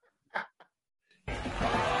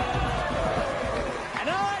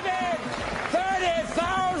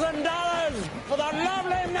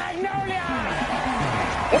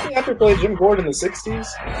 Doesn't he have to play Jim Gordon in the 60s?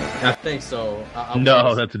 I think so.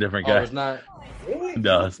 That's a different guy. Oh, it's not? Really?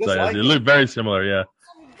 No, they look very similar, yeah.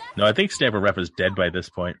 No, I think Stamper Rep is dead by this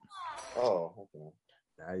point. Oh, okay.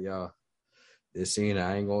 Now, y'all, this scene,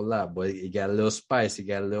 I ain't gonna lie, but it got a little spicy,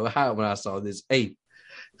 got a little hot when I saw this ape.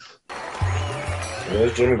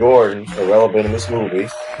 There's Jim Gordon, irrelevant in this movie.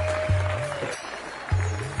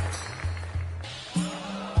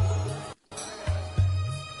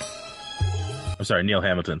 I'm sorry, Neil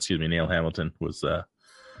Hamilton. Excuse me, Neil Hamilton was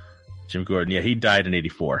Jim Gordon. Yeah, he died in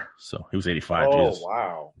 1984, so he was 85. Oh, Jesus.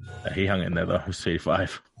 wow. He hung in there, though. He was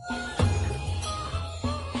 85.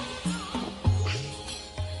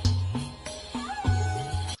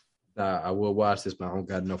 I will watch this, but I don't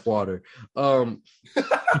got enough water. Now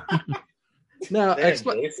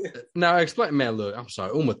explain, man. Look, I'm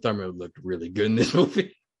sorry. Uma Thurman looked really good in this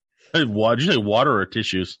movie. Did you say water or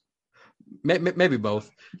tissues? Maybe both.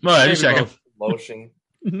 All right, just checking. Lotion.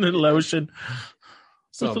 The lotion.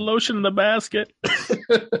 Put the lotion in the basket.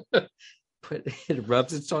 It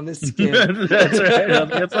rubs it on his skin. That's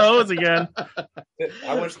right. It's the hose again.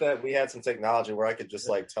 I wish that we had some technology where I could just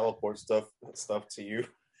like teleport stuff to you.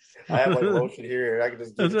 I have like lotion here, and I can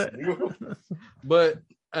just give it to you. But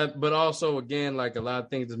also again, like a lot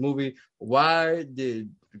of things in this movie, why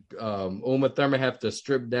did Uma Thurman have to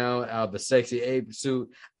strip down out of the sexy ape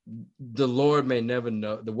suit? The Lord may never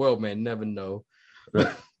know. The world may never know.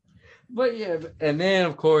 But yeah, and then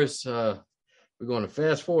of course we're going to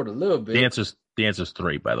fast forward a little bit. The answer's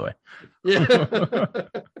 3, by the way. Yeah.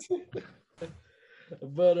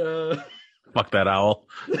 But fuck that owl.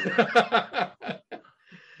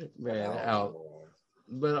 Man, out.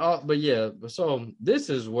 But yeah, so this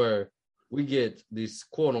is where we get this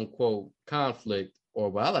quote unquote conflict, or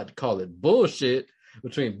what I like to call it bullshit,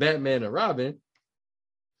 between Batman and Robin.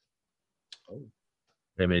 Oh.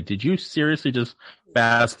 Hey man, did you seriously just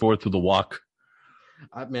fast forward through the walk?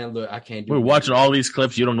 Man, look, I can't do We're watching all these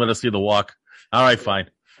clips. You don't let us see the walk. All right, fine.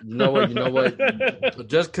 You know what?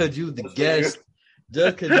 Just because you the guest,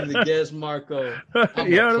 Marco, I'm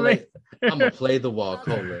gonna play the walk.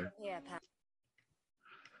 Hold on. Yeah,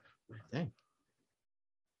 Dang.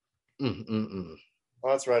 Oh,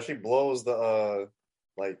 that's right. She blows the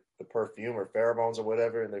like the perfume or pheromones or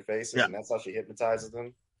whatever in their faces, and that's how she hypnotizes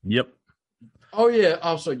them. Yep. Oh yeah.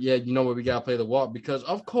 Also, yeah. You know what? We gotta play the walk because,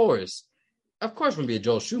 of course, wouldn't be a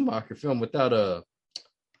Joel Schumacher film without a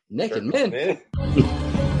naked men.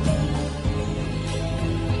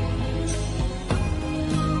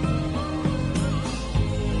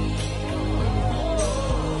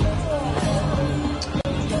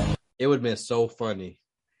 It would have been so funny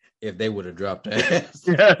if they would have dropped their ass.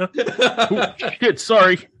 Yeah. Shit,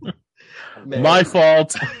 sorry. Man. My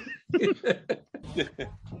fault.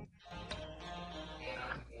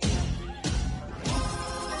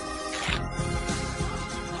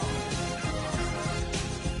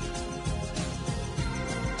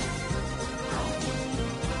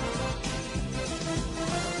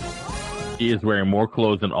 He is wearing more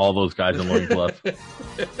clothes than all those guys in loincloths.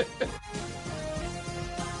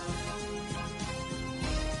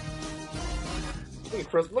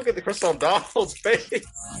 Look at the Chris O'Donnell's face.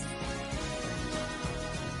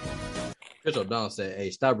 Chris O'Donnell said, "Hey,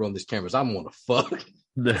 stop rolling these cameras. I'm gonna fuck."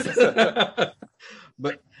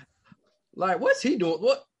 But like, what's he doing?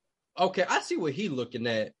 What? Okay, I see what he's looking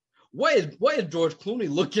at. What is George Clooney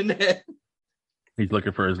looking at? He's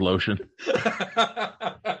looking for his lotion.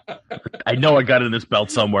 I know I got it in this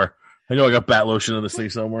belt somewhere. I know I got bat lotion in this thing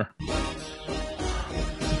somewhere.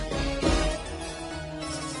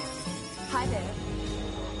 Hi there.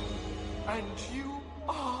 And you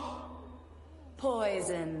are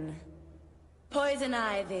Poison. Poison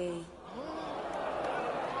Ivy.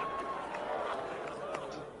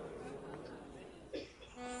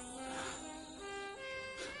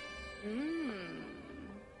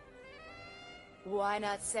 Why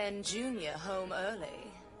not send Junior home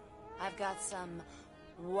early? I've got some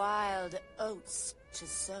wild oats to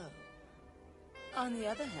sow. On the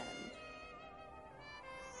other hand,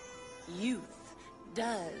 youth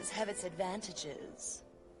does have its advantages.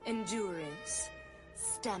 Endurance,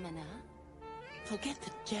 stamina. Forget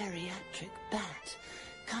the geriatric bat.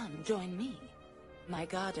 Come, join me. My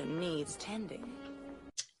garden needs tending.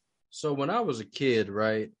 So when I was a kid,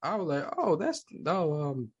 right, I was like, "Oh, that's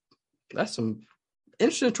some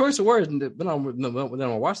interesting choice of words." And when I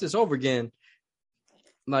watch this over again,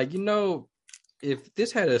 like, if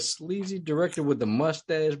this had a sleazy director with a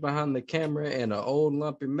mustache behind the camera and an old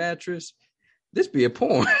lumpy mattress, this be a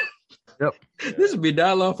porn. Yep. This would be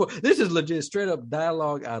dialogue for. This is legit, straight up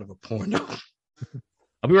dialogue out of a porno.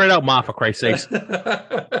 I'll be right out, Ma, for Christ's sakes.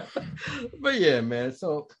 But yeah, man.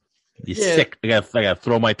 So you're sick. I gotta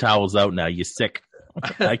throw my towels out now. You're sick.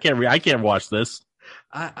 I can't watch this.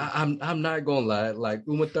 I'm not gonna lie. Like,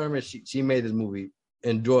 Uma Thurman, she made this movie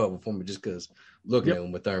enjoyable for me just because looking at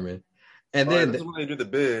Uma Thurman. And then this is when they do the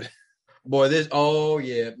bid. Boy, oh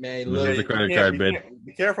yeah, man. Look, the credit card bid.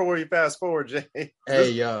 Be careful where you fast forward, Jay.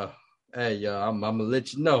 Hey y'all, I'm gonna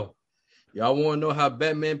let you know. Y'all want to know how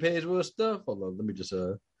Batman pays for his stuff? Hold on, let me just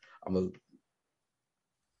hold on.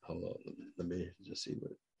 Let me just see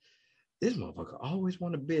what this motherfucker always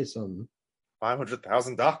want to bid something.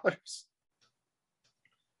 $500,000.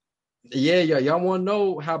 Yeah, y'all want to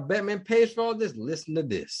know how Batman pays for all this? Listen to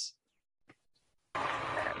this.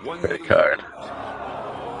 Credit card.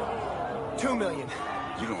 $2 million.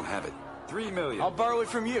 You don't have it. $3 million. I'll borrow it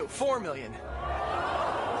from you. $4 million.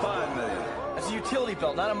 $5 million. That's a utility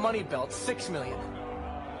belt, not a money belt. $6 million.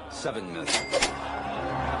 $7 million.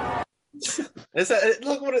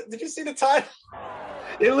 Look what did you see the title?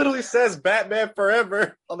 It literally says Batman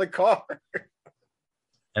Forever on the card.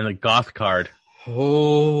 And the goth card.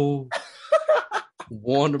 Oh,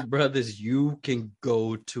 Warner Brothers, you can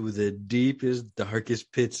go to the deepest,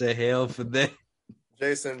 darkest pits of hell for that.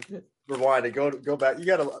 Jason, rewind it. Go back. You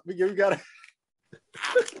gotta.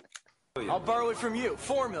 I'll borrow it from you.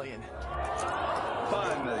 $4 million.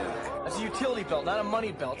 $5 million. That's a utility belt, not a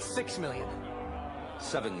money belt. $6 million.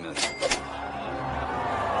 $7 million.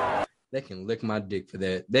 They can lick my dick for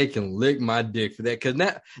that. They can lick my dick for that. Because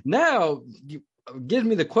now gives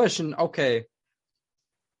me the question. Okay,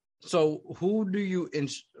 so who do you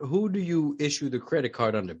issue the credit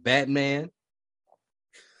card under? Batman?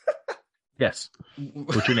 Yes.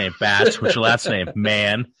 What's your name? Bats. What's your last name?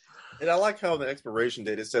 Man. And I like how the expiration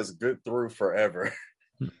date, it says good through forever.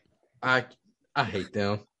 I hate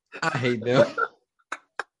them. I hate them.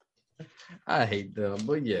 I hate them.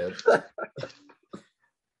 But yeah.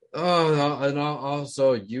 Oh, and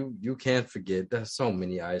also you can't forget. There's so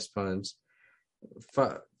many ice puns.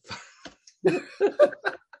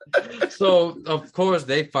 So of course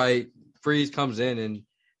they fight. Freeze comes in and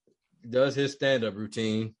does his stand-up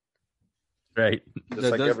routine. Right.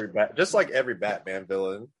 Just like every Batman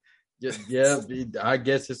villain. Yeah. I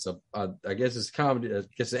guess it's comedy. I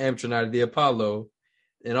guess it's amateur night of the Apollo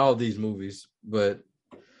in all these movies, but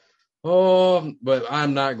I'm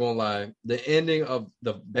not gonna lie. The ending of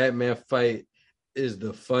the Batman fight is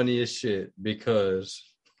the funniest shit because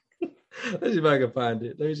let's see if I can find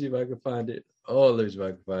it. Oh, let me see if I can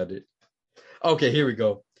find it. Okay, here we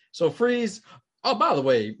go. So Freeze. Oh, by the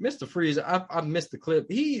way, Mr. Freeze, I missed the clip.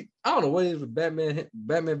 I don't know what it is with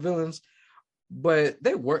Batman villains, but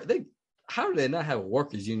how do they not have a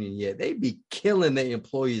workers union yet? They be killing their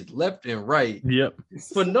employees left and right. Yep.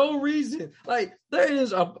 For no reason. Like there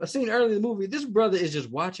is a scene early in the movie. This brother is just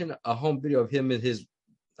watching a home video of him and his,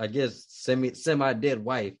 I guess, semi-dead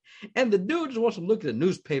wife. And the dude just wants to look at the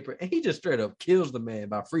newspaper and he just straight up kills the man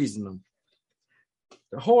by freezing him.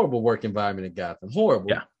 A horrible work environment in Gotham. Horrible.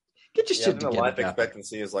 Yeah. Get your shit together. Life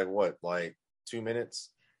expectancy is like what? Like 2 minutes?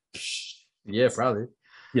 Yeah, probably.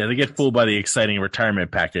 Yeah, they get fooled by the exciting retirement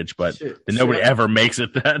package, but nobody ever makes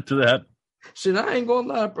it to that. Shit, I ain't gonna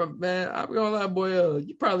lie, man. I'm gonna lie, boy.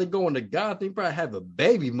 You probably going to Gotham. You probably have a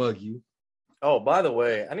baby mug you. Oh, by the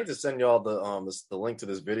way, I need to send y'all the link to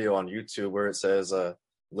this video on YouTube where it says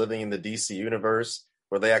living in the DC universe,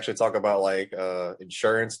 where they actually talk about like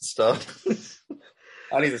insurance and stuff.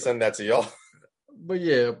 I need to send that to y'all. But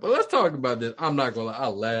let's talk about this. I'm not gonna lie, I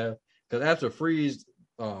laugh because after Freeze,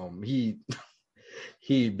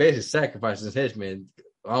 he basically sacrificed his henchmen.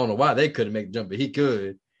 I don't know why they couldn't make the jump, but he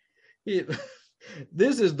could.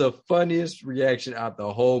 This is the funniest reaction out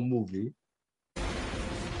the whole movie.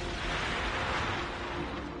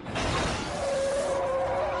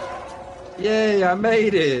 Yay, I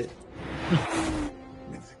made it.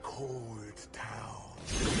 It's a cold town.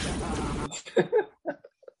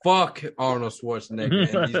 Fuck Arnold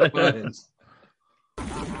Schwarzenegger and these buttons.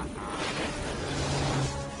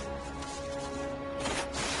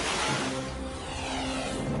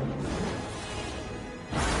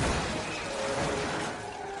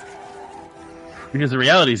 Because the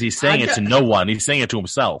reality is he's saying it to no one. He's saying it to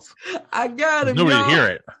himself. I got him, nobody y'all. to hear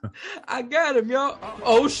it. I got him, y'all.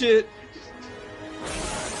 Oh, shit.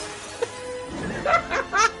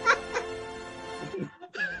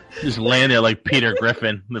 Just laying there like Peter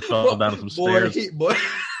Griffin that fell down some stairs.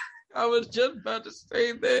 I was just about to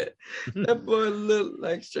say that. That boy looked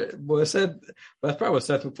like shit. Boy said that's probably where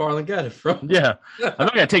Seth MacFarlane got it from. Yeah. I'm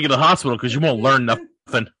not going to take you to the hospital because you won't learn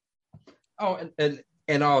nothing. Oh,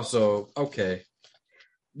 and also, okay.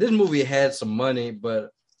 This movie had some money, but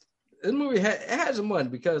this movie had some money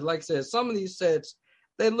because, like I said, some of these sets,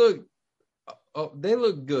 they look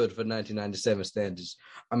good for 1997 standards.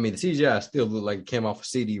 I mean, the CGI still looked like it came off a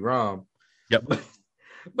CD-ROM. Yep.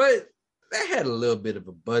 But they had a little bit of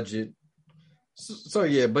a budget. So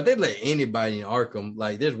yeah, but they let anybody in Arkham.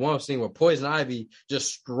 Like, there's one scene where Poison Ivy just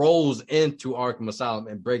strolls into Arkham Asylum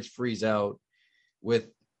and breaks Freeze out with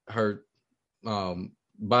her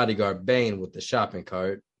bodyguard Bane with the shopping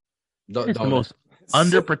cart. It's the most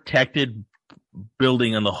underprotected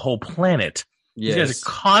building on the whole planet. Yes. These guys are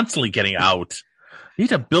constantly getting out. You need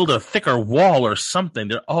to build a thicker wall or something.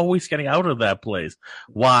 They're always getting out of that place.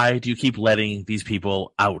 Why do you keep letting these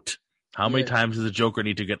people out? How many times does the Joker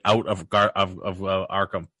need to get out of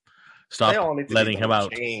Arkham? Stop letting him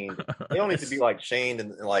out. They don't need to be like chained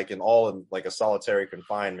and like in a solitary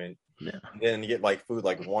confinement. Yeah. And then you get like food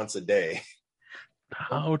like once a day.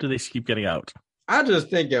 How do they keep getting out? I just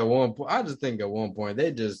think at one point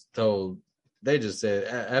they just said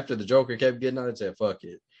after the Joker kept getting out, they said, "Fuck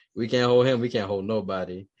it, we can't hold him. We can't hold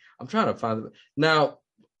nobody." I'm trying to find it now.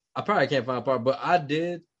 I probably can't find a part, but I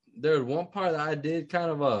did. There was one part that I did kind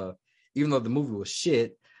of even though the movie was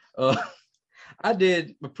shit, I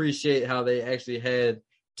did appreciate how they actually had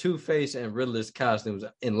Two-Face and Riddler's costumes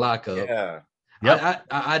in lockup. Yeah, yep.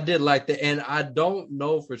 I did like that, and I don't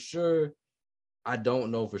know for sure. I'm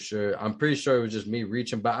pretty sure it was just me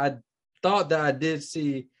reaching, but I thought that I did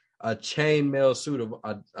see a chainmail suit of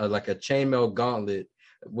like a chainmail gauntlet,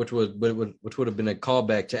 which would have been a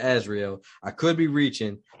callback to Azrael. I could be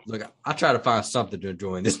reaching. Look, I try to find something to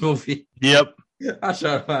enjoy in this movie. Yep, I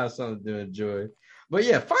try to find something to enjoy. But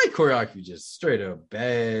yeah, fight choreography just straight up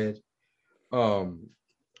bad. The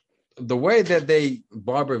way that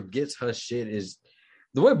Barbara gets her shit is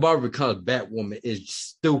the way Barbara becomes Batwoman is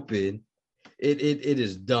stupid. It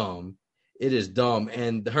is dumb. It is dumb.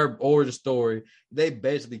 And her origin story, they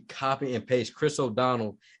basically copy and paste Chris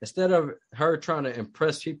O'Donnell. Instead of her trying to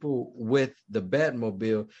impress people with the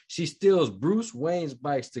Batmobile, she steals Bruce Wayne's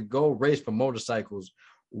bikes to go race for motorcycles.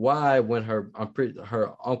 Why, when her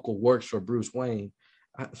uncle works for Bruce Wayne?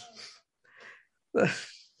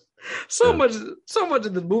 So much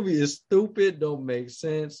of the movie is stupid, don't make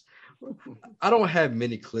sense. I don't have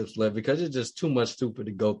many clips left because it's just too much stupid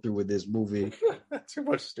to go through with this movie. Too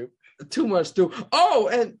much stupid. Too much stupid. Oh,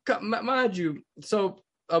 and mind you, so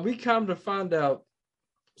we come to find out.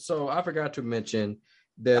 So I forgot to mention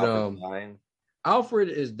that Alfred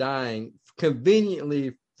is dying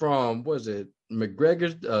conveniently from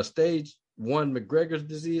McGregor's stage 1 McGregor's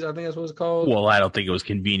disease. I think that's what it's called. Well, I don't think it was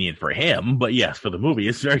convenient for him, but yes, for the movie,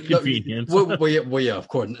 it's very convenient. Well, yeah, of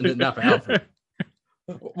course, not for Alfred.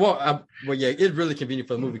 Well, yeah, it's really convenient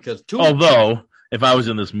for the movie because although if I was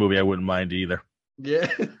in this movie, I wouldn't mind either.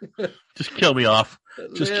 Yeah, just kill me off.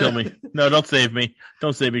 Just kill me. No, don't save me.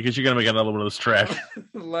 Don't save me because you're gonna make another one of this trash.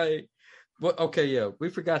 Okay, yeah, we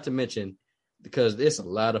forgot to mention because there's a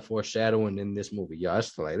lot of foreshadowing in this movie. Yeah, I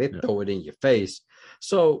just feel like they throw it in your face.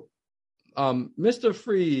 So, Mr.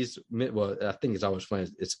 Freeze. Well, I think it's always funny.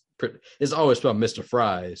 It's always spelled Mr.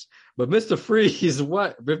 Fries, but Mr. Freeze,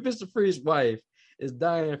 Mr. Freeze's wife is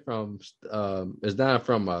dying from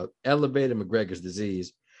elevated McGregor's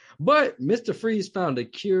disease. But Mr. Freeze found a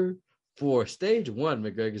cure for stage 1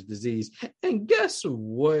 McGregor's disease. And guess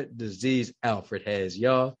what disease Alfred has,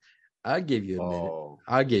 y'all? I'll give you a minute.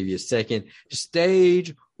 I'll give you a second.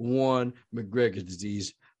 Stage 1 McGregor's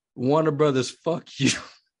disease. Warner Brothers, fuck you.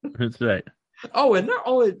 That's right. Oh, and not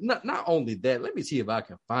only that, let me see if I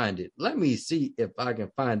can find it.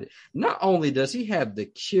 Not only does he have the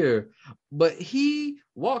cure, but he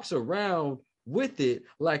walks around with it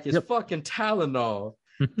like it's fucking Tylenol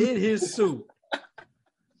in his suit.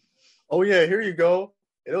 Oh yeah, here you go.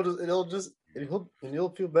 You'll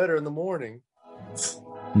feel better in the morning.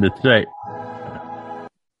 That's right.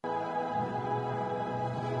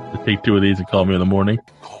 Take 2 of these and call me in the morning.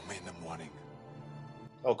 Call me in the morning.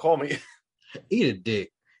 Oh, call me. Eat a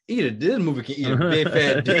dick. This movie can eat a big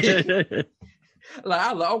fat dick.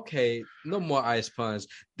 Okay, no more ice puns.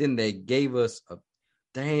 Then they gave us a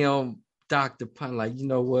damn Dr. Pun. Like, you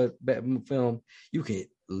know what, Batman film, you can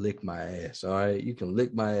lick my ass. All right, you can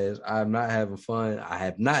lick my ass. I'm not having fun. I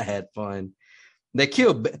have not had fun. They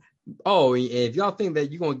killed. Oh, and if y'all think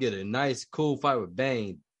that you're gonna get a nice, cool fight with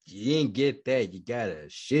Bane, you didn't get that. You got a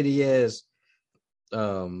shitty ass.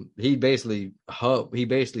 He basically.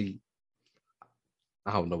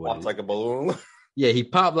 I don't know what. Popped like a balloon. Yeah, he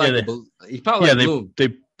popped like a balloon. He popped like a balloon.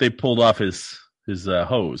 They pulled off his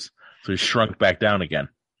hose, so he shrunk back down again.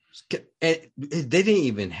 And they didn't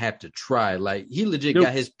even have to try. Like, he legit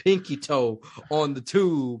got his pinky toe on the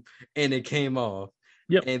tube, and it came off.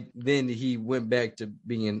 Yep. And then he went back to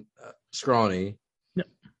being scrawny. Yep.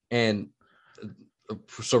 And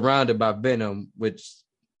surrounded by venom, which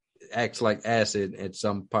acts like acid at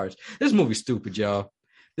some parts. This movie's stupid, y'all.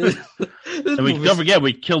 And don't forget,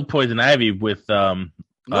 we killed Poison Ivy with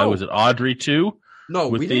was it Audrey too? No,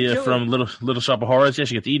 with we didn't kill from her. Little Shop of Horrors. Yeah,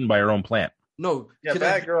 she gets eaten by her own plant. No, yeah,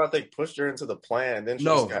 that girl I think pushed her into the plant, and then she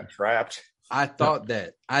just got trapped. I thought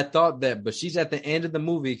that, but she's at the end of the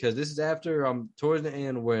movie because this is after towards the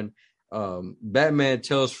end when Batman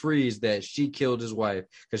tells Freeze that she killed his wife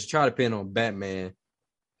because she tried to pin on Batman.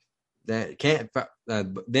 That can't.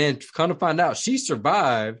 Then come to find out, she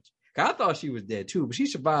survived. I thought she was dead too, but she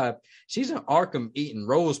survived. She's in Arkham eating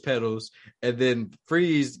rose petals, and then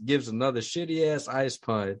Freeze gives another shitty ass ice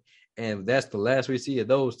pun, and that's the last we see of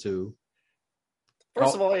those two.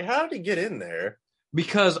 First of all, how did he get in there?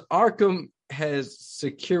 Because Arkham has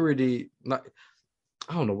security. Like,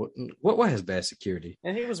 I don't know what has bad security.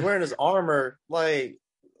 And he was wearing his armor. Like,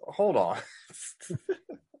 hold on.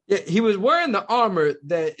 Yeah, he was wearing the armor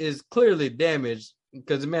that is clearly damaged.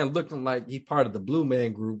 Because the man looking like he's part of the Blue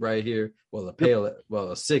Man group right here. Well,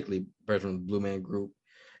 a sickly person from the Blue Man group.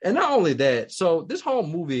 And not only that, so this whole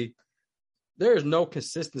movie, there is no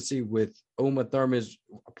consistency with Uma Thurman's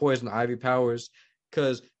Poison Ivy powers.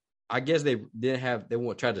 Because I guess they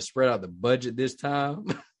won't try to spread out the budget this time.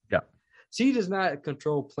 Yeah. She does not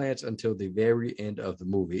control plants until the very end of the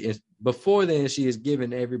movie. And before then, she is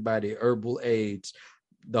giving everybody herbal aids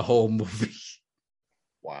the whole movie.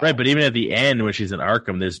 Wow. Right, but even at the end when she's in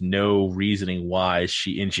Arkham, there's no reasoning why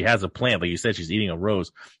she has a plant, like you said, she's eating a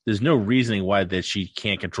rose. There's no reasoning why that she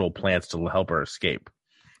can't control plants to help her escape.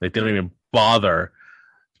 Like, they don't even bother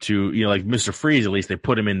to, like Mr. Freeze, at least they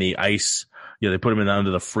put him in the ice, they put him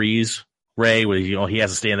under the freeze ray where he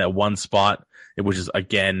has to stay in that one spot, which is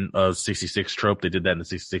again a 66 trope. They did that in the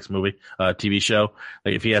 66 movie TV show.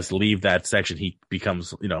 Like, if he has to leave that section, he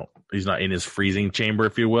becomes, he's not in his freezing chamber,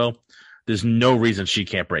 if you will. There's no reason she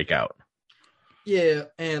can't break out. Yeah,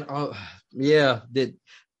 and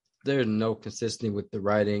there's no consistency with the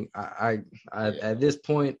writing. I at this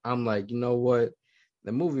point, I'm like, you know what?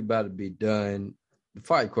 The movie about to be done. The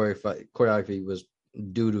fight choreography was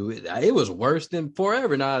due to it was worse than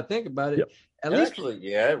Forever. Now I think about it. Yep. At least, actually,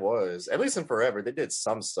 yeah, it was. At least in Forever, they did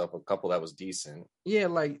some stuff. A couple that was decent. Yeah,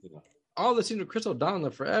 like all the scene of Chris O'Donnell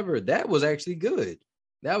in Forever, that was actually good.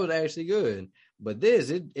 That was actually good. But this,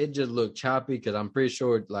 it just looked choppy because I'm pretty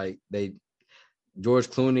sure like George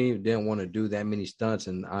Clooney didn't want to do that many stunts,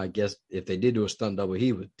 and I guess if they did do a stunt double,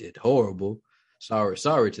 did horrible.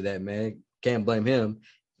 Sorry to that man. Can't blame him.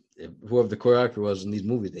 Whoever the choreographer was in these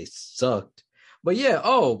movies, they sucked. But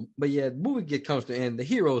the movie comes to an end. The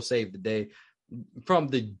hero saved the day from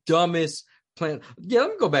the dumbest plan. Yeah,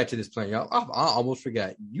 let me go back to this plan, y'all. I almost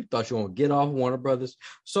forgot. You thought you were going to get off Warner Brothers.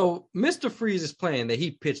 So Mr. Freeze's plan that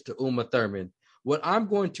he pitched to Uma Thurman, what I'm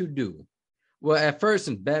going to do, well, at first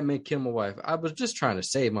in Batman Killed My Wife, I was just trying to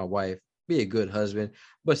save my wife, be a good husband.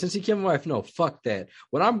 But since he killed my wife, no, fuck that.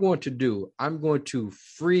 What I'm going to do, I'm going to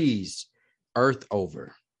freeze Earth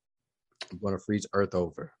over. I'm going to freeze Earth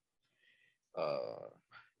over.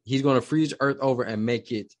 He's going to freeze Earth over and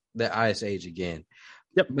make it the Ice Age again.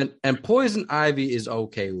 Yep. And Poison Ivy is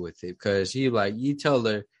okay with it because you tell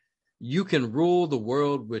her you can rule the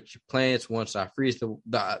world with your plants once I freeze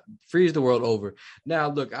the world over. Now,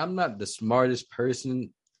 look, I'm not the smartest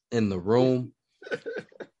person in the room,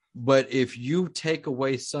 but if you take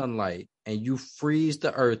away sunlight and you freeze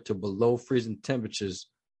the Earth to below freezing temperatures,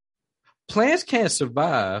 plants can't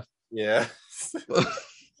survive. Yeah.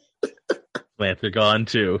 Plants are gone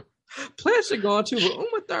too. Plants are gone too. But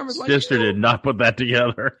Uma Thurman's like, sister did not put that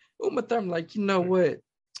together. Uma Thurman, like, you know what?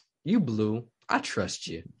 You blue. I trust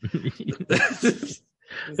you. Hit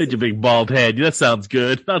your big bald head. That sounds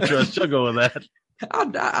good. I'll trust you. I'll go with that.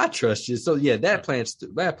 I trust you. So yeah, that plan's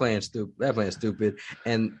stupid.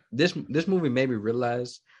 And this movie made me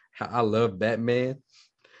realize how I love Batman,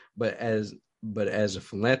 but as a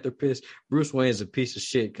philanthropist, Bruce Wayne is a piece of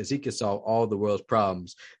shit because he can solve all the world's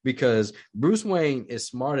problems. Because Bruce Wayne is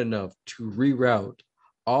smart enough to reroute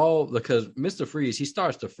because Mr. Freeze, he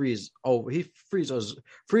starts to freeze over. He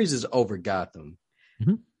freezes over Gotham,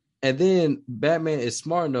 mm-hmm. And then Batman is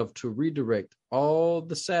smart enough to redirect all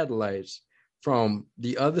the satellites from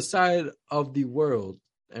the other side of the world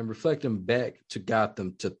and reflect them back to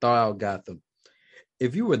Gotham to thaw out Gotham.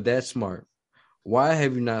 If you were that smart, why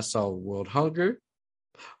have you not solved world hunger?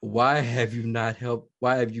 Why have you not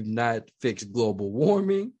fixed global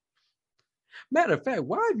warming? Matter of fact,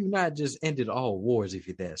 why have you not just ended all wars if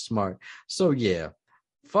you're that smart? So yeah,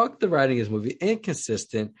 fuck the writing of this movie,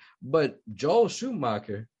 inconsistent. But Joel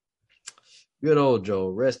Schumacher, good old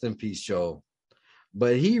Joel, rest in peace, Joel.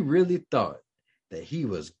 But he really thought that he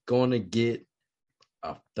was gonna get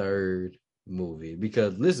a third movie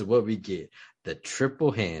because this is what we get: the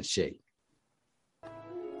triple handshake.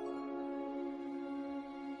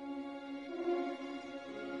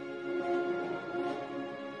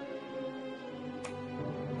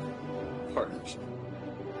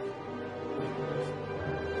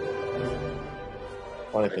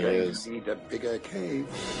 Funny thing is, need a bigger cave.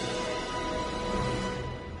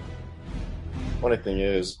 Funny thing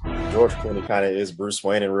is, George Clooney kind of is Bruce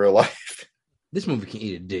Wayne in real life. This movie can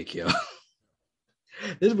eat a dick, yo.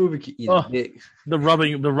 This movie can eat a dick. The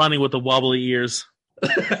running with the wobbly ears.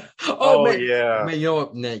 Man. Yeah, man. You know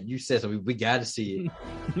what? Nah, you said something. We got to see it.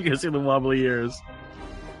 You can see the wobbly ears.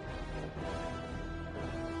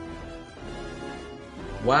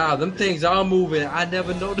 Wow, them things are moving. I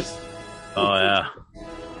never noticed. Oh yeah.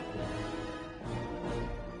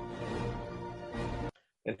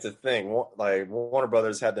 And to think, like Warner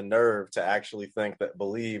Brothers had the nerve to actually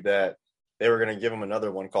believe that they were going to give him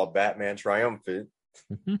another one called Batman Triumphant.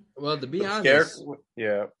 Well, to be honest,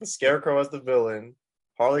 the Scarecrow as the villain,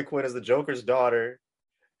 Harley Quinn as the Joker's daughter,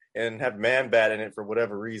 and have Man-Bat in it for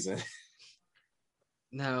whatever reason.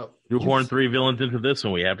 Now, shoehorn 3 villains into this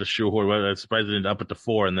one. We have to shoehorn. I'm surprised it ended up at the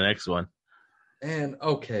 4 in the next one. And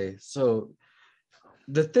okay, so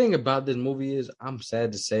the thing about this movie is, I'm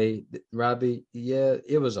sad to say, Robbie, yeah,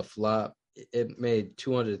 it was a flop. It made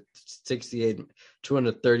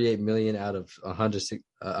 $238 million out of a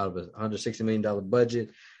 $160 million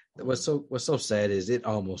budget. What's so sad is it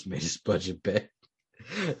almost made its budget back.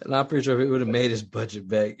 And I'm pretty sure if it would have made its budget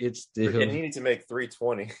back, it's still. It needed to make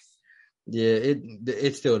 $320. Yeah,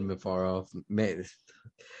 it still would have been far off. Man,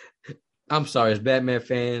 I'm sorry, as Batman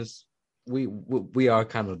fans, we are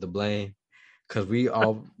kind of to blame because we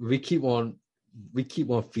keep on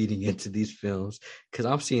feeding into these films because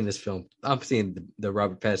I'm seeing the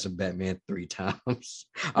Robert Pattinson Batman 3 times.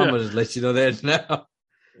 I'm gonna just let you know that now.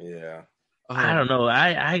 Yeah. I don't know.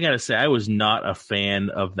 I gotta say, I was not a fan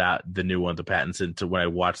of the new one, the Pattinson, to when I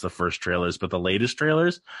watched the first trailers, but the latest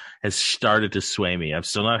trailers has started to sway me. I'm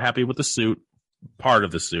still not happy with the suit, part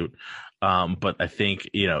of the suit. But I think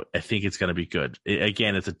it's going to be good.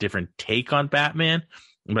 Again, it's a different take on Batman,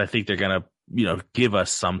 but I think they're going to, give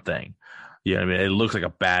us something. I mean, it looks like a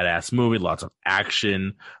badass movie, lots of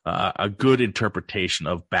action, a good interpretation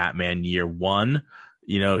of Batman Year One.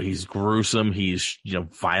 He's gruesome. He's,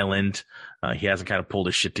 violent. He hasn't kind of pulled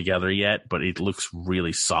his shit together yet, but it looks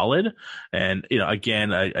really solid. And,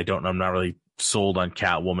 again, I don't know. I'm not really sold on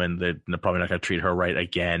Catwoman. They're probably not going to treat her right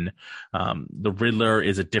again. The Riddler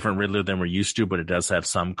is a different Riddler than we're used to, but it does have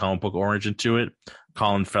some comic book origin to it.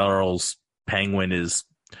 Colin Farrell's Penguin is,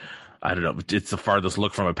 I don't know, it's the farthest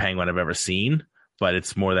look from a Penguin I've ever seen, but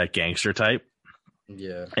it's more that gangster type.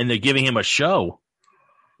 Yeah. And they're giving him a show.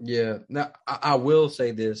 Yeah. Now, I will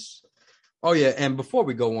say this. Oh, yeah. And before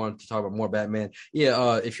we go on to talk about more Batman,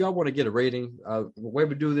 if y'all want to get a rating, the way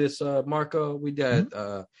we do this, Marco, we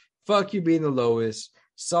got Fuck You being the lowest,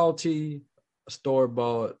 Salty,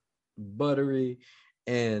 Store-bought, Buttery,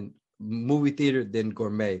 and Movie Theater, then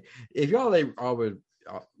Gourmet. If y'all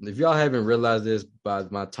haven't realized this by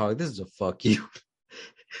my talk, this is a fuck you.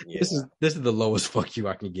 Yeah. This is the lowest fuck you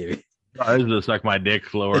I can give it. This is suck my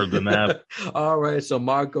dick lower than that. All right, so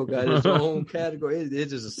Marco got his own category.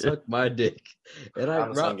 It's just a suck my dick, and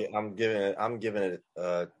I'm giving it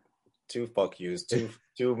 2 fuck yous, two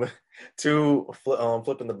flipping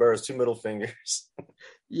the birds, 2 middle fingers.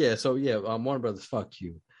 Yeah, so Warner Brothers, fuck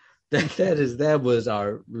you. That was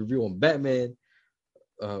our review on Batman.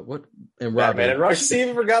 What and Robin? Batman and Robin. See,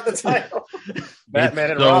 you forgot the title.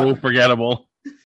 Batman it's and so Robin. Forgettable.